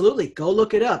 absolutely. Go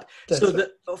look it up. That's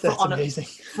amazing.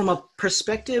 From a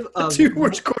perspective of Two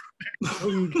worst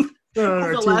quarterbacks.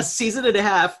 over the last season and a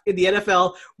half in the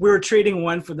NFL, we were trading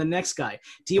one for the next guy.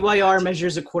 DYR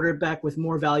measures a quarterback with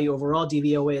more value overall.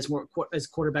 DVOA is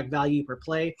quarterback value per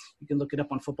play. You can look it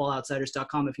up on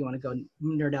FootballOutsiders.com if you want to go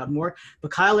nerd out more.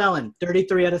 But Kyle Allen,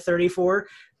 33 out of 34.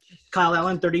 Kyle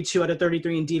Allen, 32 out of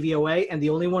 33 in DVOA, and the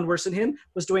only one worse than him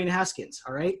was Dwayne Haskins,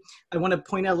 all right? I want to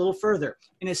point out a little further.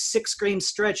 In his 6-game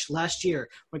stretch last year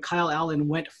when Kyle Allen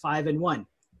went 5-1,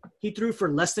 he threw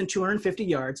for less than 250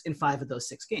 yards in 5 of those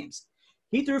 6 games.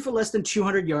 He threw for less than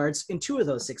 200 yards in 2 of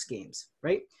those 6 games,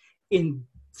 right? In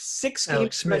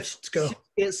 6-game stretch, let's go.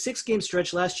 6-game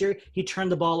stretch last year, he turned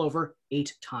the ball over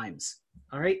 8 times,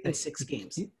 all right, in 6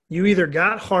 games. You either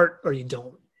got heart or you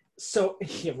don't. So,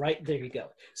 yeah, right, there you go.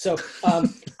 So,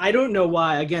 I don't know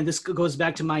why. Again, this goes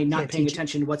back to my not paying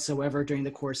attention whatsoever during the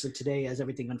course of today as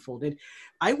everything unfolded.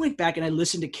 I went back and I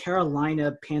listened to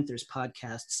Carolina Panthers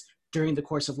podcasts during the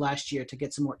course of last year to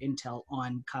get some more intel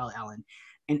on Kyle Allen.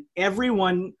 And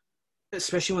everyone,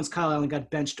 especially once Kyle Allen got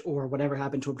benched or whatever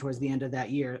happened to him towards the end of that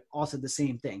year, all said the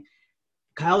same thing.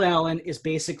 Kyle Allen is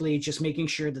basically just making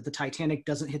sure that the Titanic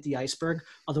doesn't hit the iceberg.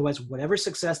 Otherwise, whatever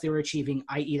success they were achieving,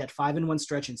 i.e. that 5-1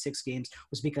 stretch in 6 games,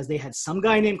 was because they had some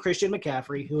guy named Christian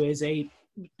McCaffrey, who is a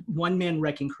one-man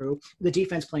wrecking crew, the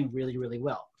defense playing really, really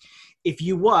well. If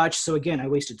you watch, so again, I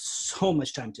wasted so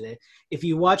much time today. If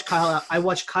you watch I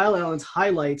watched Kyle Allen's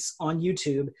highlights on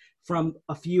YouTube from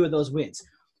a few of those wins.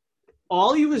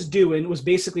 All he was doing was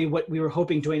basically what we were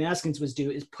hoping Dwayne Haskins was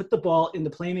do, is put the ball in the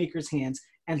playmakers' hands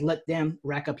and let them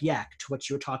rack up yak, to what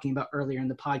you were talking about earlier in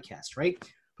the podcast, right?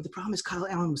 But the problem is Kyle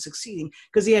Allen was succeeding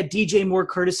because he had DJ Moore,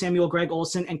 Curtis Samuel, Greg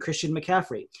Olsen, and Christian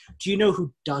McCaffrey. Do you know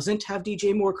who doesn't have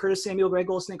DJ Moore, Curtis Samuel, Greg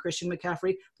Olsen, and Christian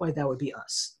McCaffrey? Why, that would be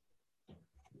us.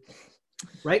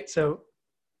 Right? So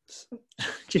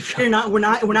we're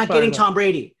not getting Tom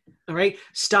Brady. All right?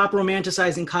 Stop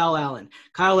romanticizing Kyle Allen.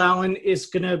 Kyle Allen is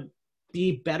going to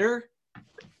be better,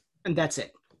 and that's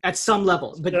it. At some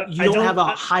level, but you don't have a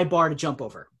high bar to jump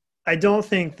over. I don't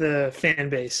think the fan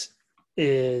base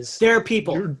is. There are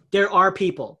people. There are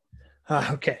people.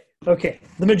 Okay.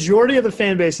 The majority of the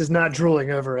fan base is not drooling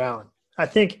over Allen. I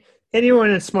think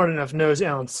anyone that's smart enough knows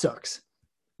Allen sucks.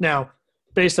 Now,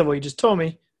 based on what you just told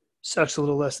me, sucks a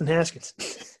little less than Haskins.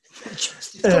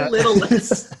 Just a little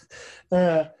less.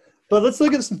 But let's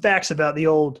look at some facts about the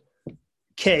old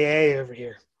KA over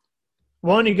here.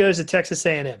 One, he goes to Texas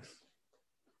A&M.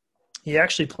 He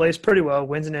actually plays pretty well,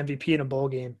 wins an MVP in a bowl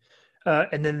game.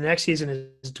 And then the next season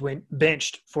is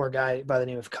benched for a guy by the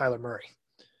name of Kyler Murray.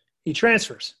 He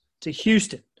transfers to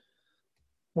Houston,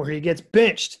 where he gets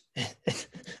benched,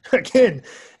 again,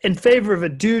 in favor of a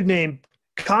dude named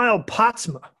Kyle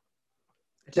Potsma.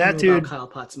 That dude. Kyle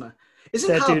Potsma.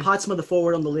 Isn't Kyle Potsma the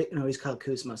forward on the league? No, he's Kyle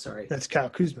Kuzma, sorry. That's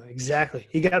Kyle Kuzma, exactly.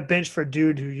 He got benched for a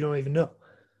dude who you don't even know.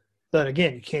 But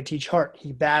again, you can't teach heart.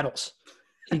 He battles.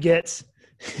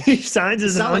 He signs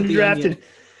as an undrafted.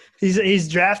 He's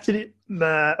drafted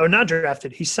or not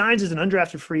drafted. He signs as an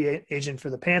undrafted free agent for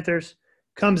the Panthers.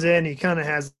 Comes in, he kind of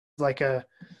has like a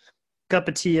cup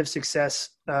of tea of success.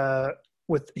 I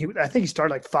think he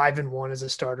started like 5-1 as a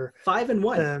starter.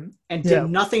 5-1, and did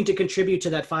nothing to contribute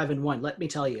to that 5-1. Let me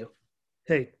tell you.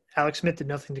 Hey, Alex Smith did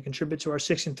nothing to contribute to our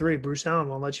 6-3. Bruce Allen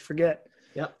won't let you forget.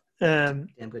 Yep. Damn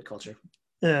good culture.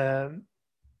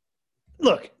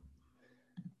 Look,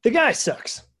 the guy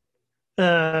sucks.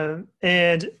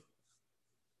 And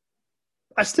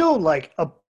I still I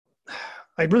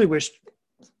really wish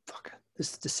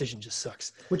this decision just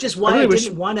sucks. Which is why I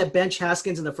didn't want to bench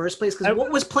Haskins in the first place, because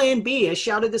what was plan B? I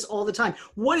shouted this all the time.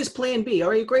 What is plan B? All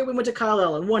right, great, we went to Kyle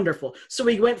Allen. Wonderful. So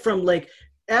we went from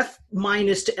F-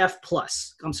 to F+.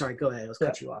 I'm sorry, go ahead. Let's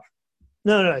cut you off.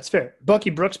 No, it's fair. Bucky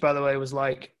Brooks, by the way, was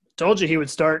like, told you he would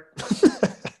start.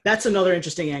 That's another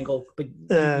interesting angle, but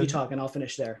you talk and I'll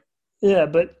finish there. Yeah,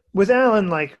 but with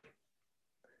Allen,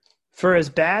 for as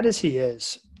bad as he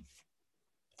is,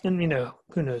 And,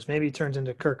 who knows? Maybe he turns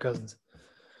into Kirk Cousins.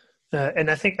 And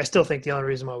I still think the only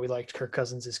reason why we liked Kirk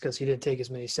Cousins is because he didn't take as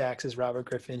many sacks as Robert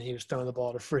Griffin. He was throwing the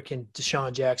ball to freaking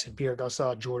Deshaun Jackson, Pierre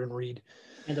Garçon, Jordan Reed.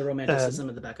 And the romanticism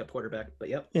of the backup quarterback. But,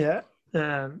 yep. Yeah.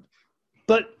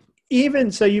 But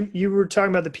even so, you were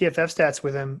talking about the PFF stats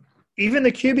with him. Even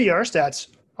the QBR stats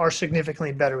are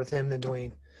significantly better with him than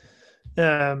Dwayne.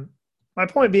 My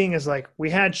point being is, like, we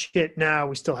had shit, now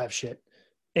we still have shit.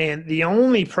 And the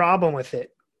only problem with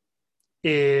it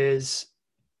is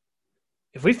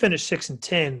if we finish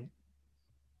 6-10,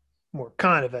 we're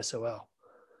kind of SOL.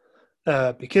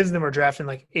 Because then we're drafting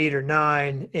like 8 or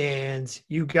 9, and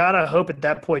you got to hope at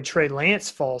that point Trey Lance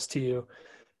falls to you.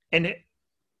 And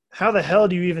how the hell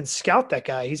do you even scout that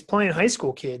guy? He's playing high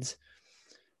school kids.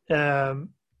 Look,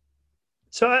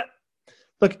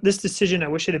 this decision, I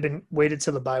wish it had been waited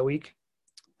till the bye week.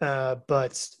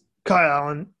 But Kyle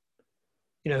Allen,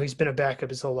 he's been a backup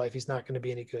his whole life. He's not going to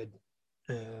be any good.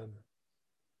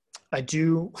 I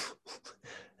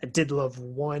did love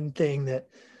one thing that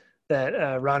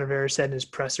Ron Rivera said in his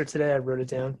presser today. I wrote it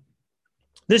down.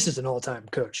 This is an all-time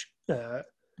coach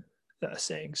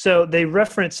saying. So they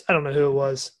reference, I don't know who it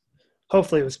was.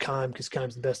 Hopefully it was Keim, because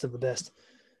Keim's the best of the best.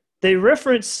 They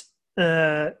reference,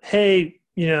 hey,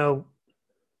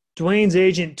 Dwayne's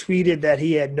agent tweeted that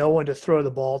he had no one to throw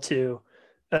the ball to,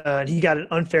 and he got an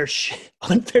unfair shake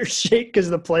because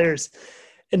of the players.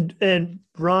 And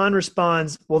Ron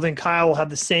responds, well, then Kyle will have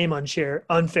the same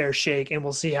unfair shake, and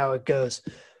we'll see how it goes.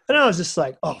 And I was just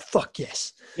like, oh, fuck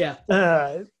yes. Yeah.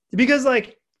 Because,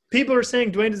 like, people are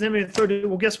saying Dwayne doesn't have any to throw to.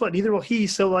 Well, guess what? Neither will he.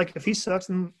 So, like, if he sucks,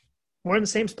 then we're in the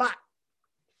same spot.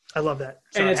 I love that.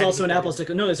 And it's also an apples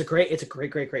to – no, it's a great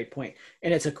point.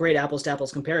 And it's a great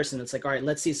apples-to-apples comparison. It's like, all right,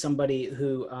 let's see somebody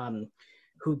who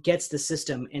gets the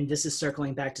system, and this is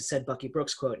circling back to said Bucky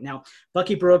Brooks quote. Now,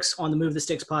 Bucky Brooks on the Move the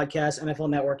Sticks podcast, NFL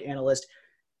Network analyst,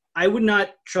 I would not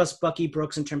trust Bucky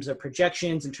Brooks in terms of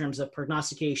projections, in terms of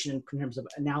prognostication, in terms of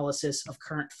analysis of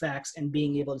current facts and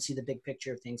being able to see the big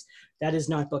picture of things. That is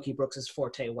not Bucky Brooks'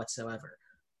 forte whatsoever.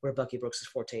 Where Bucky Brooks'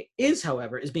 forte is,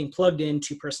 however, is being plugged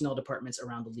into personnel departments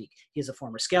around the league. He is a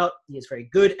former scout. He is very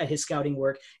good at his scouting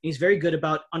work. And he's very good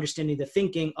about understanding the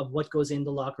thinking of what goes in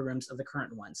the locker rooms of the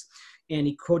current ones. And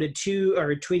he tweeted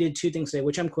two things today,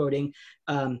 which I'm quoting.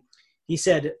 He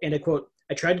said, and I quote,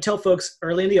 I tried to tell folks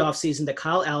early in the offseason that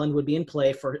Kyle Allen would be in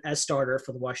play as starter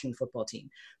for the Washington football team.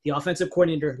 The offensive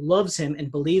coordinator loves him and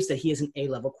believes that he is an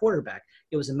A-level quarterback.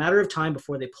 It was a matter of time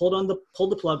before they pulled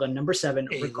the plug on number 7,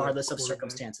 regardless of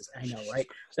circumstances. I know, right?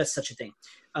 That's such a thing.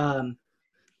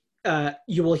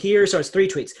 You will hear, so it's 3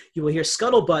 tweets. You will hear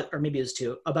scuttlebutt, or maybe it's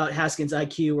 2, about Haskins'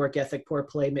 IQ, work ethic, poor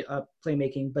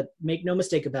playmaking, but make no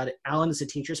mistake about it, Allen is a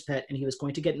teacher's pet, and he was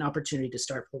going to get an opportunity to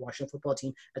start for the Washington football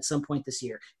team at some point this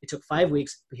year. It took 5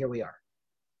 weeks, but here we are.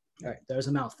 All right, there's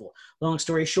a mouthful. Long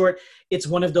story short, it's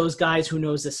one of those guys who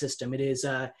knows the system. It is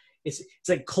it's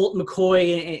like Colt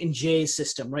McCoy and Jay's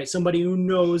system, right? Somebody who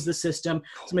knows the system,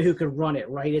 somebody who could run it,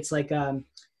 right? It's like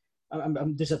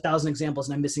there's 1,000 examples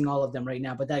and I'm missing all of them right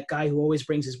now, but that guy who always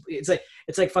brings it's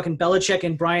like fucking Belichick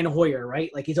and Brian Hoyer,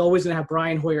 right? Like he's always going to have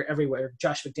Brian Hoyer everywhere.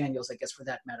 Josh McDaniels, I guess, for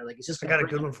that matter. Like he's just I got a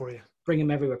good one for you. Bring him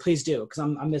everywhere. Please do. Cause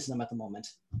I'm missing them at the moment.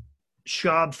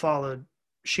 Schaub followed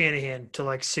Shanahan to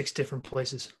like 6 different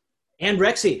places. And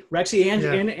Rexy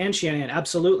and Shanahan.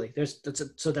 Absolutely.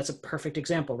 That's a perfect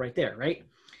example right there. Right.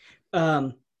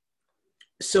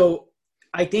 So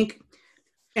I think,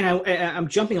 and I'm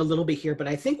jumping a little bit here, but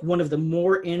I think one of the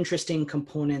more interesting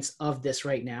components of this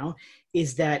right now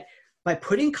is that by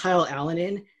putting Kyle Allen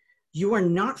in, you are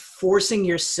not forcing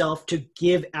yourself to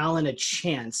give Allen a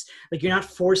chance. Like you're not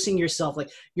forcing yourself, like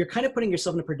you're kind of putting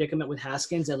yourself in a predicament with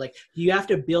Haskins that like you have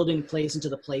to build in plays into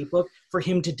the playbook for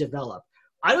him to develop.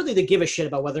 I don't think they give a shit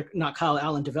about whether or not Kyle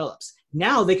Allen develops.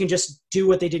 Now they can just do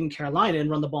what they did in Carolina and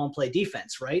run the ball and play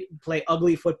defense, right? Play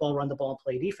ugly football, run the ball and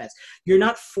play defense. You're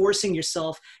not forcing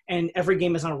yourself, and every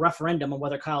game is on a referendum on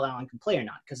whether Kyle Allen can play or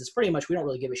not, because it's pretty much we don't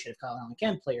really give a shit if Kyle Allen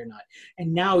can play or not.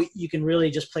 And now you can really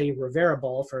just play Rivera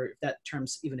ball, for if that term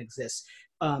even exists,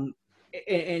 and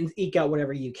eke out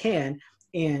whatever you can.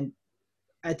 And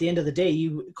at the end of the day,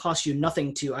 it costs you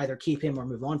nothing to either keep him or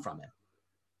move on from him.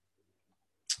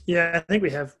 Yeah, I think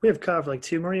we have Kyle for like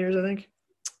 2 more years, I think.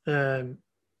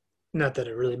 Not that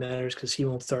it really matters because he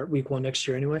won't start week 1 next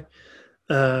year anyway.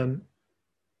 One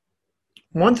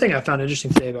thing I found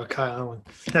interesting today about Kyle Allen,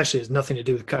 actually has nothing to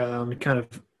do with Kyle Allen, it kind of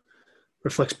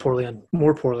reflects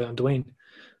more poorly on Dwayne,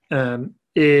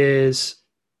 is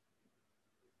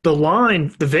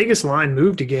the Vegas line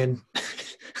moved again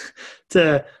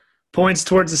to points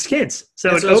towards the Skids.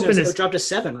 So it dropped to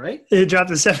 7, right? It dropped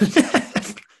to 7.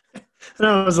 And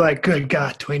I was like, good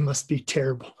God, Dwayne must be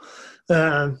terrible.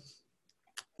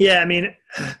 Yeah, I mean,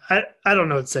 I don't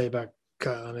know what to say about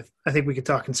Kyle. I think we could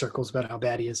talk in circles about how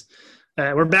bad he is.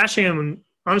 We're bashing him, and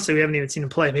honestly, we haven't even seen him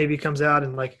play. Maybe he comes out,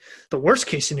 and like the worst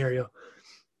case scenario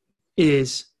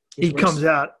is he comes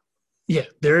out. Yeah,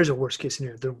 there is a worst case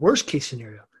scenario. The worst case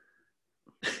scenario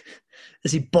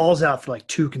is he balls out for like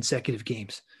 2 consecutive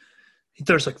games. He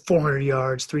throws like 400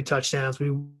 yards, 3 touchdowns.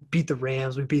 We beat the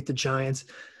Rams. We beat the Giants.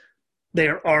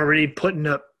 They're already putting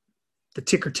up the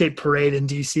ticker tape parade in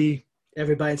D.C.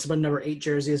 Everybody in some number 8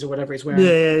 jerseys or whatever he's wearing.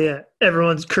 Yeah.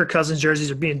 Everyone's Kirk Cousins jerseys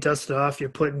are being dusted off. You're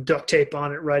putting duct tape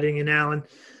on it, writing in Allen,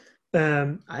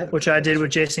 which I did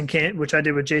with Jason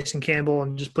Campbell,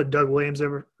 and just put Doug Williams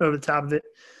over the top of it.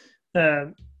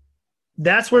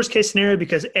 That's worst case scenario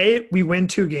because we win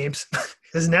 2 games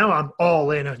because now I'm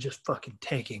all in on just fucking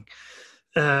tanking.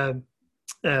 I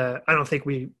don't think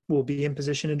we will be in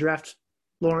position to draft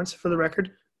Lawrence, for the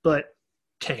record, but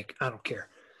tank. I don't care.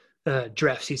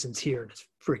 Draft season's here, and it's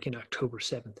freaking October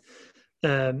 7th.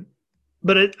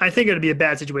 But I think it would be a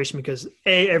bad situation because,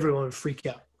 everyone would freak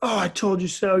out. Oh, I told you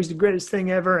so. He's the greatest thing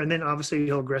ever. And then obviously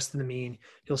he'll regress to the mean.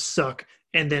 He'll suck.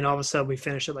 And then all of a sudden we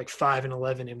finish at like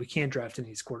 5-11 and we can't draft any of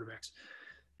these quarterbacks.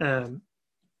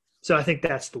 So I think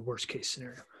that's the worst case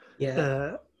scenario.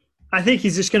 Yeah. I think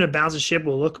he's just going to bounce the ship.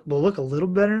 We'll look a little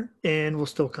better, and we'll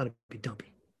still kind of be dumpy.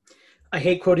 I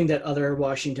hate quoting that other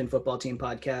Washington football team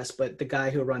podcast, but the guy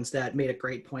who runs that made a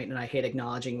great point, and I hate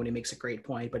acknowledging when he makes a great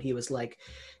point, but he was like,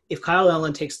 if Kyle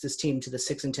Allen takes this team to the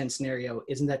 6-10 scenario,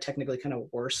 isn't that technically kind of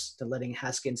worse than letting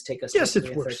Haskins take us to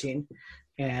 13?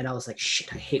 And I was like,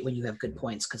 shit, I hate when you have good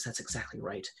points because that's exactly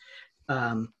right.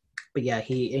 But yeah,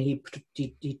 he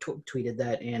tweeted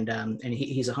that, and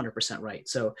he's 100% right.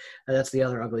 So that's the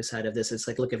other ugly side of this. It's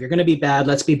like, look, if you're going to be bad,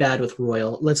 let's be bad with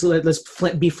Royal. Let's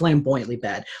be flamboyantly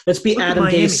bad. Let's be Adam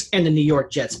Gase and the New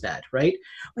York Jets bad, right?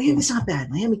 Miami's not bad.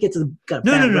 Miami got a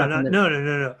bad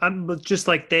No. I'm just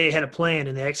like they had a plan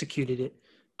and they executed it,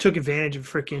 took advantage of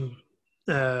freaking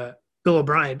Bill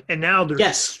O'Brien, and now they're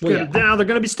now they're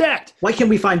going to be stacked. Why can't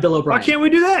we find Bill O'Brien? Why can't we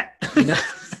do that?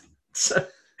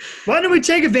 Why didn't we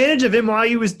take advantage of him while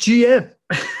he was GM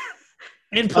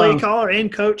and play caller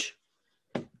and coach?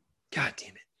 God damn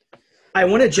it. I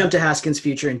want to jump to Haskins'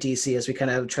 future in DC as we kind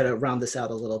of try to round this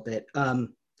out a little bit.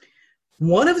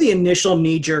 One of the initial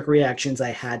knee-jerk reactions I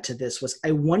had to this was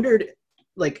I wondered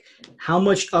like how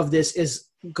much of this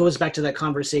goes back to that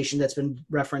conversation that's been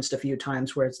referenced a few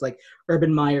times where it's like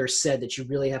Urban Meyer said that you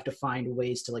really have to find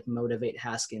ways to like motivate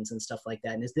Haskins and stuff like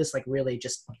that. And is this like really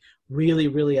just really,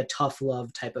 really a tough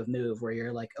love type of move where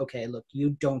you're like, okay, look,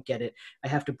 you don't get it. I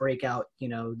have to break out,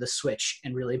 the switch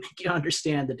and really make you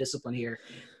understand the discipline here.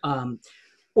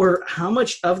 Or how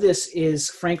much of this is,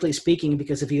 frankly speaking,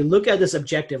 because if you look at this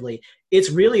objectively,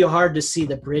 it's really hard to see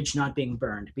the bridge not being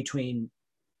burned between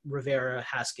Rivera,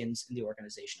 Haskins, and the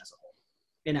organization as a whole.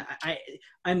 And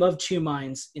I'm of 2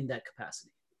 minds in that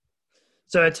capacity.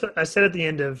 So I said at the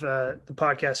end of the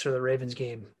podcast for the Ravens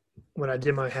game when I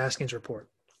did my Haskins report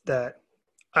that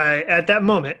at that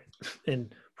moment,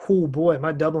 and oh boy, am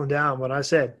I doubling down what I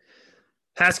said,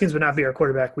 Haskins would not be our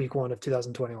quarterback week 1 of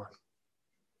 2021.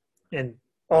 And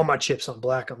all my chips on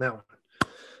black on that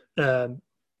one.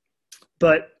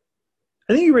 But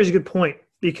I think you raised a good point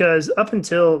because up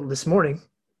until this morning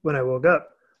when I woke up,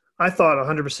 I thought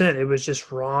 100% it was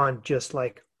just Ron just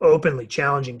like openly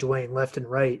challenging Dwayne left and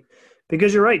right.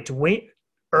 Because you're right,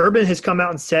 Urban has come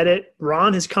out and said it.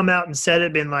 Ron has come out and said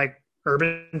it, been like,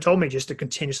 Urban told me just to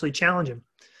continuously challenge him.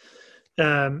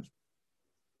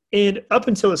 And up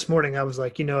until this morning, I was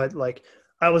like,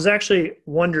 I was actually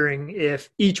wondering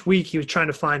if each week he was trying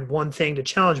to find one thing to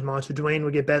challenge him on so Dwayne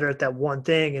would get better at that one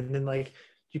thing. And then like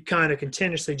you kind of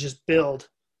continuously just build,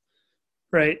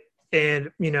 right?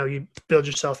 And, you build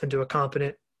yourself into a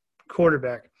competent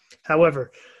quarterback.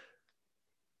 However,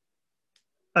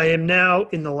 I am now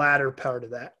in the latter part of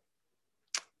that.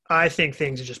 I think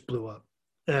things just blew up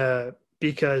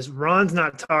because Ron's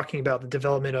not talking about the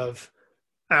development of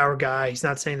our guy. He's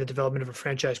not saying the development of a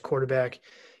franchise quarterback.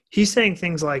 He's saying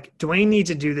things like Dwayne needs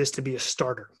to do this to be a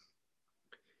starter.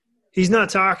 He's not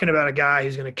talking about a guy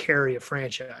who's going to carry a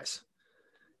franchise.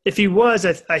 If he was,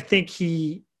 I think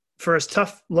he – for as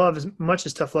much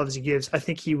as tough love as he gives, I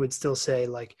think he would still say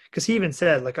because he even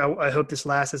said I hope this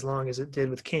lasts as long as it did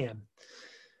with Cam.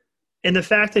 And the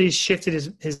fact that he's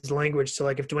shifted his language to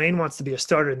if Dwayne wants to be a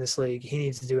starter in this league, he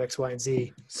needs to do X, Y, and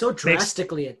Z. So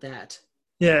drastically at that.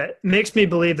 Yeah, it makes me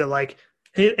believe that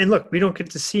hey, and look, we don't get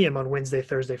to see him on Wednesday,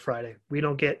 Thursday, Friday. We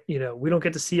don't get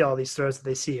to see all these throws that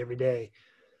they see every day.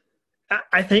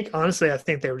 I think honestly,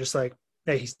 they were just like,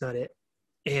 hey, he's not it.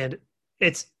 And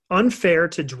it's unfair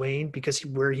to Dwayne because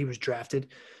where he was drafted.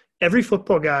 Every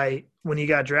football guy, when he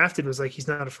got drafted, was like, he's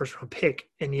not a first-round pick,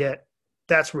 and yet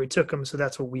that's where we took him, so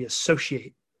that's what we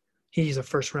associate. He's a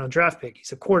first-round draft pick.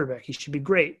 He's a quarterback. He should be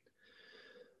great.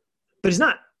 But he's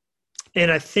not.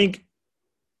 And I think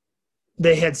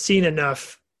they had seen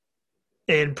enough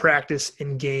in practice,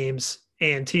 in games,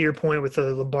 and to your point with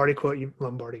the Lombardi quote,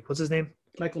 what's his name?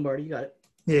 Mike Lombardi, you got it.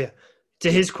 Yeah.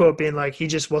 To his quote being like, he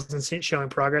just wasn't showing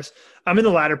progress. I'm in the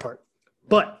latter part.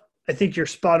 But I think you're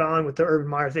spot on with the Urban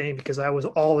Meyer thing because I was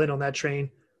all in on that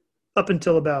train up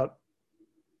until about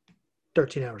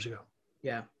 13 hours ago.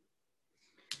 Yeah.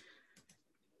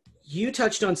 You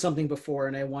touched on something before,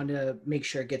 and I want to make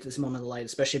sure I get this moment of light,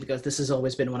 especially because this has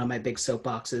always been one of my big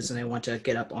soapboxes, and I want to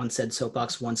get up on said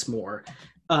soapbox once more.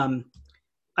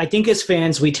 I think as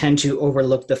fans, we tend to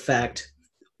overlook the fact,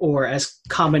 or as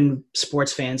common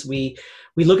sports fans, we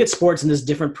look at sports in this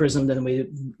different prism than we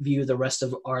view the rest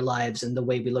of our lives and the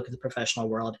way we look at the professional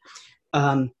world.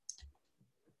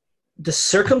 The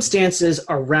circumstances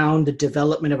around the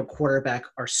development of a quarterback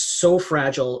are so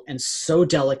fragile and so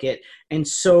delicate, and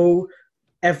so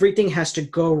everything has to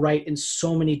go right in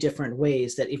so many different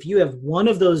ways that if you have one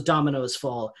of those dominoes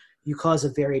fall, you cause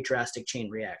a very drastic chain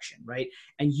reaction, right?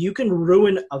 And you can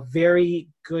ruin a very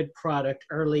good product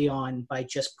early on by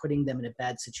just putting them in a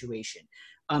bad situation.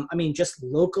 I mean, just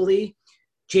locally,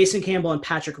 Jason Campbell and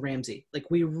Patrick Ramsey, like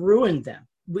we ruined them.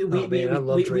 I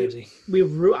loved Ramsey.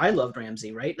 I loved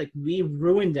Ramsey, right? Like we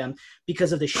ruined them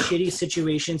because of the shitty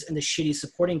situations and the shitty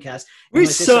supporting cast. We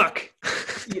suck.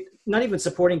 Not even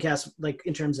supporting cast, like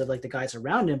in terms of like the guys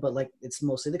around him, but like it's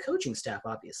mostly the coaching staff,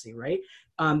 obviously, right?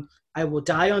 I will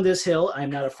die on this hill. I'm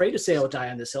not afraid to say I will die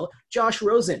on this hill. Josh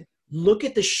Rosen. Look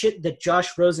at the shit that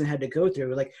Josh Rosen had to go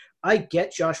through. Like, I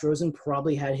get Josh Rosen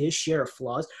probably had his share of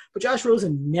flaws, but Josh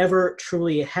Rosen never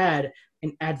truly had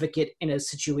an advocate in a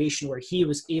situation where he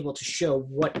was able to show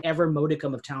whatever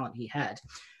modicum of talent he had.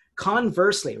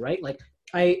 Conversely, right? Like,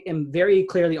 I am very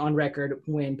clearly on record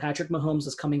when Patrick Mahomes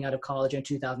was coming out of college in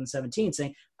 2017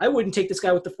 saying, I wouldn't take this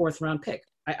guy with the 4th round pick.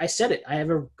 I said it. I have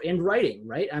it in writing,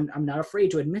 right? I'm not afraid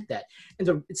to admit that.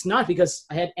 And it's not because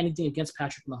I had anything against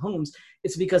Patrick Mahomes.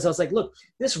 It's because I was like, look,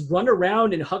 this run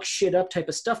around and huck shit up type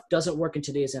of stuff doesn't work in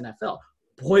today's NFL.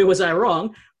 Boy, was I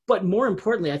wrong. But more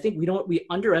importantly, I think we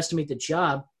underestimate the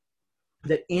job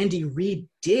that Andy Reid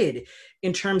did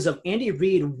in terms of Andy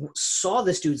Reid saw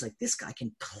this dude's like, this guy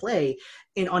can play.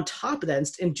 And on top of that,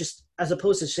 and just as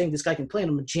opposed to saying this guy can play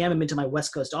and I'm going to jam him into my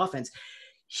West Coast offense,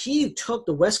 he took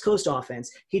the West Coast offense,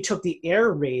 he took the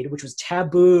air raid, which was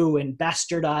taboo and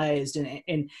bastardized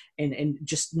and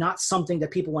just not something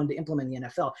that people wanted to implement in the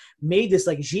NFL, made this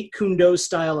like Jeet Kune Do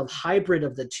style of hybrid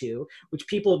of the two, which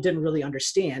people didn't really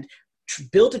understand,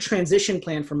 built a transition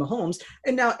plan for Mahomes,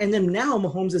 and then now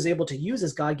Mahomes is able to use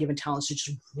his God-given talents to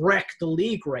just wreck the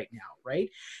league right now, right?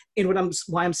 And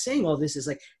why I'm saying all this is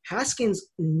like Haskins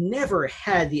never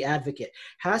had the advocate.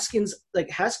 Haskins'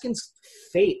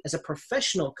 fate as a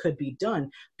professional could be done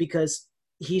because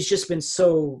he's just been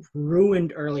so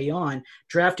ruined early on,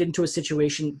 drafted into a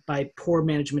situation by poor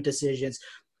management decisions,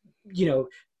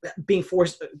 being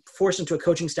forced into a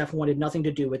coaching staff who wanted nothing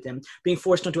to do with him, being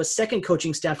forced onto a second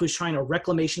coaching staff who's trying a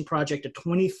reclamation project, a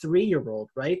 23-year-old,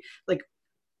 right? Like,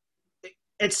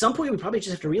 at some point, we probably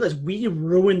just have to realize we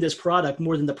ruined this product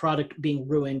more than the product being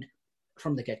ruined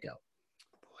from the get-go.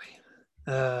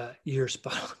 Boy, you're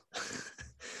spot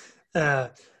on.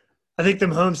 I think the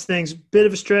Mahomes thing's a bit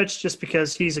of a stretch just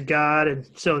because he's a god and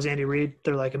so is Andy Reid.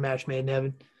 They're like a match made in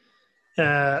heaven.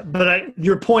 But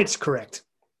your point's correct.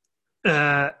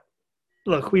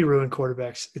 Look, we ruin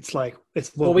quarterbacks.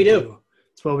 It's what we do.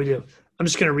 It's what we do. I'm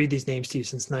just going to read these names to you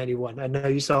since 91. I know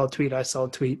you saw a tweet. I saw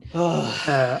a tweet.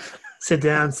 Sit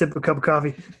down, sip a cup of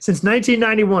coffee. Since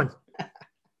 1991,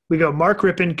 we go Mark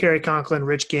Rippon, Kerry Conklin,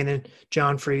 Rich Gannon,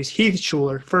 John Freeze, Heath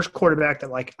Schuler, first quarterback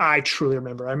that, like, I truly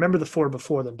remember. I remember the 4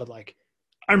 before them, but, like,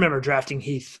 I remember drafting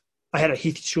Heath. I had a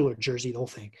Heath Schuler jersey, the whole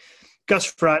thing.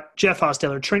 Gus Frerotte, Jeff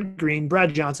Hostetler, Trent Green,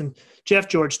 Brad Johnson, Jeff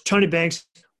George, Tony Banks.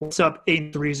 What's up?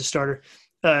 8-3 as a starter.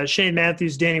 Shane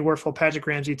Matthews, Danny Werfel, Patrick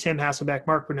Ramsey, Tim Hasselbeck,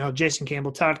 Mark Brunell, Jason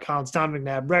Campbell, Todd Collins, Don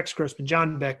McNabb, Rex Grossman,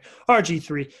 John Beck,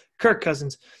 RG3, Kirk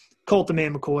Cousins, Colt the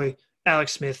Man McCoy,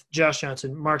 Alex Smith, Josh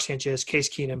Johnson, Mark Sanchez, Case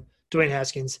Keenum, Dwayne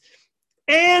Haskins,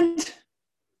 and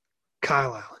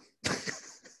Kyle Allen.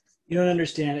 You don't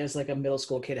understand as like a middle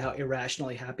school kid how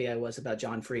irrationally happy I was about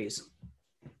John Freeze.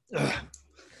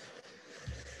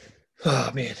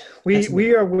 Oh, man.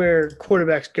 We are where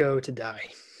quarterbacks go to die.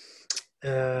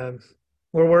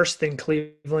 We're worse than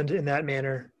Cleveland in that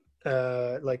manner.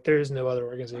 Like, there is no other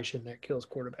organization that kills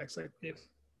quarterbacks like we do.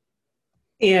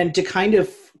 And to kind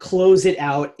of close it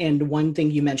out, and one thing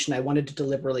you mentioned, I wanted to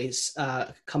deliberately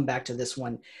come back to this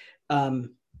one,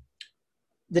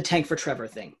 the tank for Trevor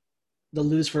thing, the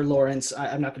lose for Lawrence.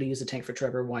 I'm not going to use the tank for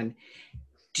Trevor one.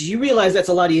 Do you realize that's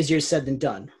a lot easier said than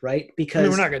done, right? Because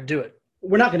we're not going to do it.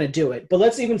 We're not going to do it. But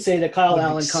let's even say that Kyle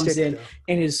Allen comes in though.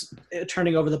 and is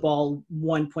turning over the ball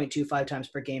 1.25 times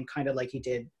per game, kind of like he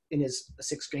did in his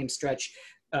 6-game stretch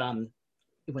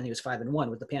when he was 5-1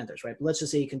 with the Panthers, right? But let's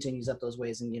just say he continues up those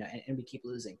ways and we keep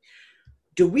losing.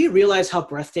 Do we realize how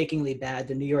breathtakingly bad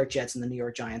the New York Jets and the New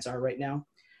York Giants are right now?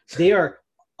 They are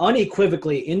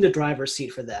unequivocally in the driver's seat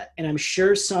for that. And I'm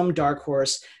sure some dark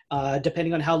horse,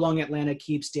 depending on how long Atlanta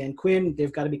keeps Dan Quinn,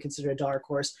 they've got to be considered a dark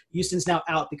horse. Houston's now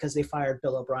out because they fired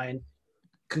Bill O'Brien.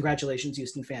 Congratulations,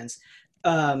 Houston fans.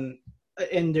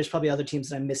 And there's probably other teams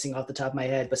that I'm missing off the top of my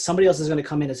head, but somebody else is going to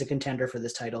come in as a contender for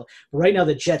this title. Right now,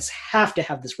 the Jets have to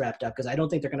have this wrapped up because I don't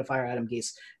think they're going to fire Adam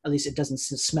Gase. At least it doesn't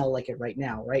smell like it right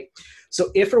now, right?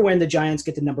 So if or when the Giants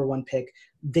get the number 1 pick,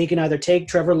 they can either take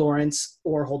Trevor Lawrence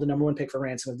or hold the number 1 pick for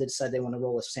ransom if they decide they want to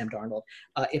roll with Sam Darnold.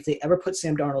 If they ever put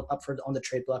Sam Darnold up on the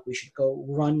trade block, we should go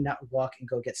run, not walk, and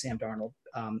go get Sam Darnold.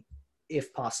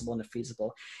 If possible and if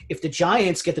feasible. If the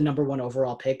Giants get the number 1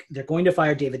 overall pick, they're going to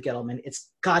fire David Gettleman.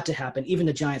 It's got to happen. Even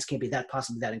the Giants can't be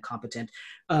possibly that incompetent.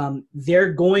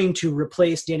 They're going to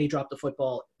replace Danny Drop the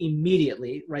Football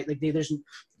immediately, right? Like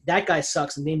that guy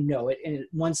sucks and they know it. And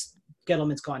once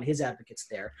Gettleman's gone, his advocate's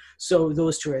there. So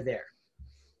those two are there.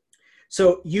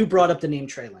 So you brought up the name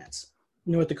Trey Lance,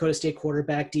 North Dakota State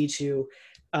quarterback, D2.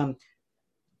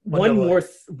 One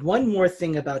more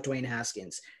thing about Dwayne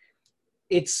Haskins.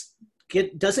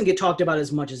 Doesn't get talked about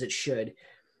as much as it should,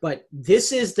 but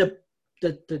this is the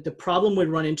problem we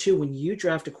run into when you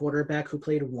draft a quarterback who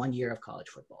played 1 year of college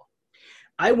football.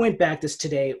 I went back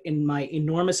today in my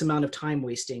enormous amount of time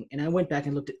wasting, and I went back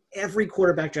and looked at every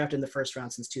quarterback drafted in the first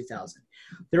round since 2000.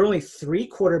 There are only 3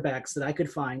 quarterbacks that I could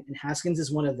find, and Haskins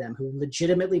is one of them, who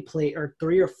legitimately played, or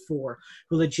 3 or 4,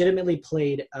 who legitimately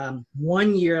played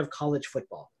 1 year of college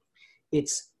football.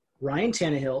 It's Ryan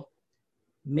Tannehill,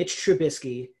 Mitch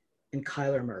Trubisky, and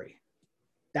Kyler Murray.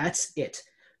 That's it.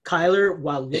 Kyler,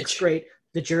 while looks great,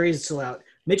 the jury is still out.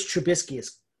 Mitch Trubisky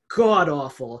is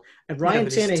god-awful. And Ryan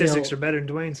Tannehill... His statistics are better than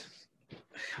Dwayne's.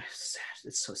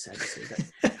 It's so sad to say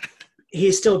that.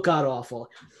 He's still god-awful.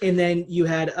 And then you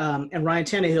had and Ryan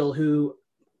Tannehill, who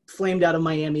flamed out of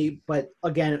Miami, but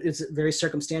again, it's very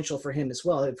circumstantial for him as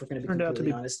well, if we're going to be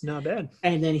completely honest. Not bad.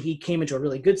 And then he came into a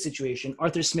really good situation.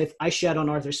 Arthur Smith, I shat on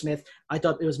Arthur Smith. I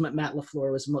thought it was Matt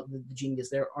LaFleur was the genius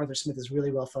there. Arthur Smith is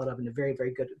really well thought of and a very,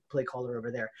 very good play caller over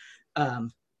there.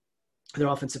 Their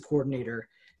offensive coordinator.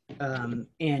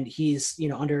 And he's,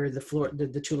 under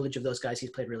the tutelage of those guys, he's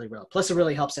played really well. Plus, it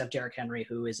really helps to have Derrick Henry,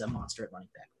 who is a monster at running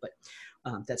back. But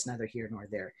that's neither here nor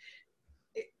there.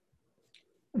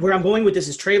 Where I'm going with this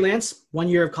is Trey Lance, 1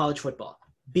 year of college football.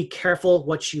 Be careful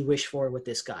what you wish for with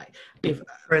this guy. If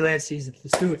Trey Lance season,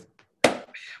 let's do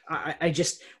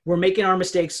it. We're making our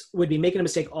mistakes. Would be making a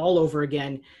mistake all over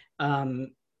again.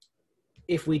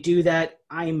 If we do that,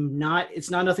 it's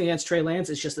not nothing against Trey Lance.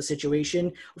 It's just the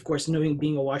situation. Of course,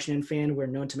 being a Washington fan, we're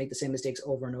known to make the same mistakes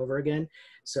over and over again.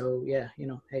 So yeah,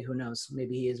 hey, who knows?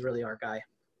 Maybe he is really our guy.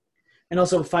 And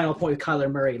also, final point with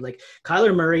Kyler Murray. Like,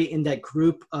 Kyler Murray in that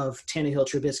group of Tannehill,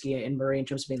 Trubisky, and Murray in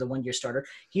terms of being the 1 year starter,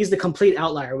 he's the complete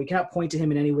outlier. We cannot point to him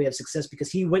in any way of success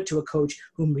because he went to a coach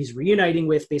whom he's reuniting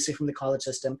with, basically from the college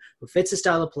system, who fits his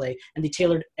style of play, and they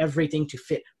tailored everything to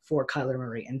fit for Kyler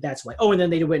Murray. And that's why. Oh, and then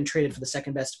they went and traded for the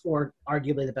second best, or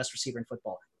arguably the best receiver in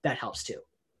football. That helps too.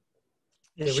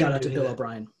 Yeah, shout out to Bill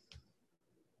O'Brien.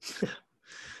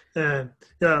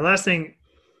 Last thing,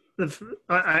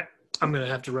 I'm going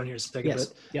to have to run here in a second.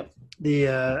 Yes.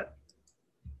 Yep.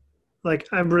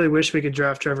 I really wish we could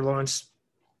draft Trevor Lawrence.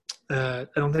 I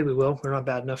don't think we will. We're not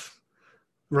bad enough.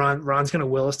 Ron's going to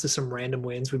will us to some random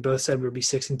wins. We both said we'd be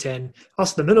 6-10.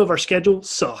 Also, the middle of our schedule,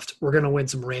 soft. We're going to win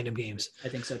some random games. I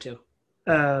think so too.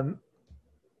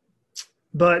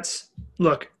 But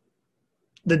look,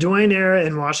 the Dwayne era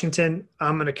in Washington,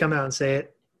 I'm going to come out and say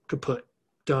it. Kaput.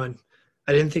 Done.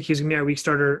 I didn't think he was going to be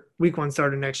our week 1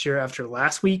 starter next year after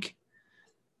last week.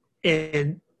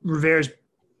 And Rivera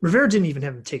didn't even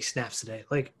have him take snaps today.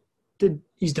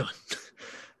 He's done.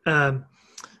 And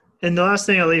the last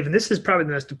thing I'll leave, and this is probably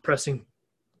the most depressing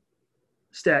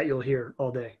stat you'll hear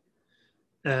all day,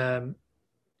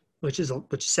 which is sad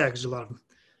because there's a lot of them.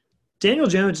 Daniel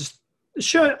Jones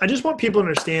I just want people to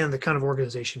understand the kind of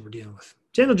organization we're dealing with.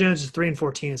 Daniel Jones is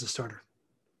 3-14 as a starter.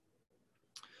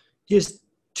 He has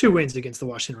 2 wins against the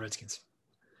Washington Redskins.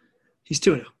 He's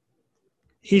 2-0.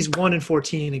 He's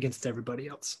 1-14 against everybody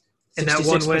else. And that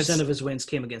 1 win of his wins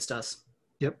came against us.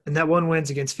 Yep, and that one wins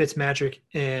against Fitzmagic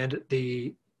and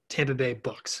the Tampa Bay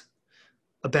Bucks,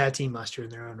 a bad team last year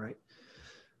in their own right.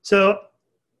 So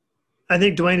I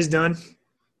think Dwayne is done.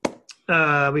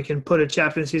 We can put a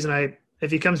chapter in the season. If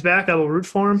he comes back, I will root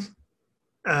for him.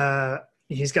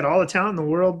 He's got all the talent in the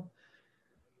world,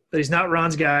 but he's not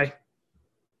Ron's guy.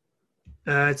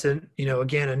 It's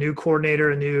again, a new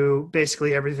coordinator,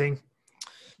 basically everything.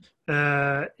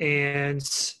 And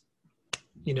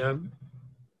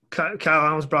Kyle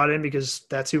Allen was brought in because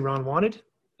that's who Ron wanted.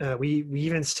 We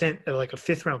even sent a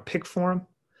 5th round pick for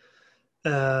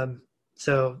him.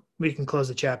 So we can close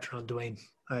the chapter on Dwayne.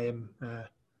 I am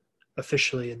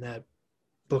officially, and that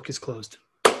book is closed.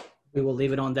 We will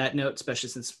leave it on that note, especially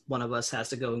since one of us has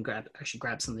to go and grab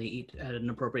something to eat at an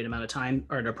appropriate amount of time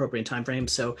or an appropriate time frame.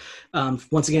 So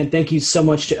once again, thank you so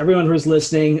much to everyone who's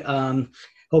listening.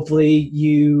 Hopefully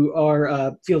you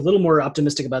feel a little more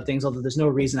optimistic about things, although there's no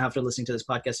reason after listening to this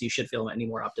podcast you should feel any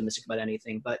more optimistic about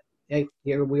anything. But hey,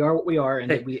 here we are what we are,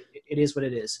 and it is what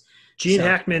it is. Gene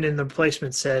Hackman in The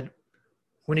Replacement said,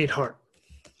 "We need heart."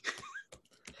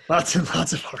 Lots and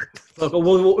lots of heart. Look,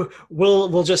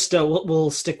 we'll just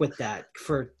we'll stick with that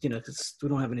for because we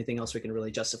don't have anything else we can really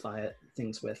justify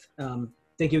things with.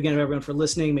 Thank you again, everyone, for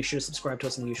listening. Make sure to subscribe to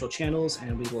us on the usual channels,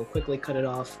 and we will quickly cut it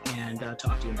off and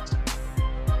talk to you next time.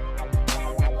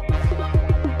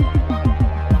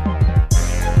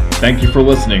 Thank you for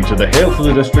listening to the Hail to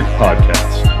the District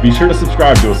podcast. Be sure to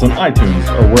subscribe to us on iTunes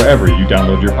or wherever you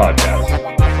download your podcasts.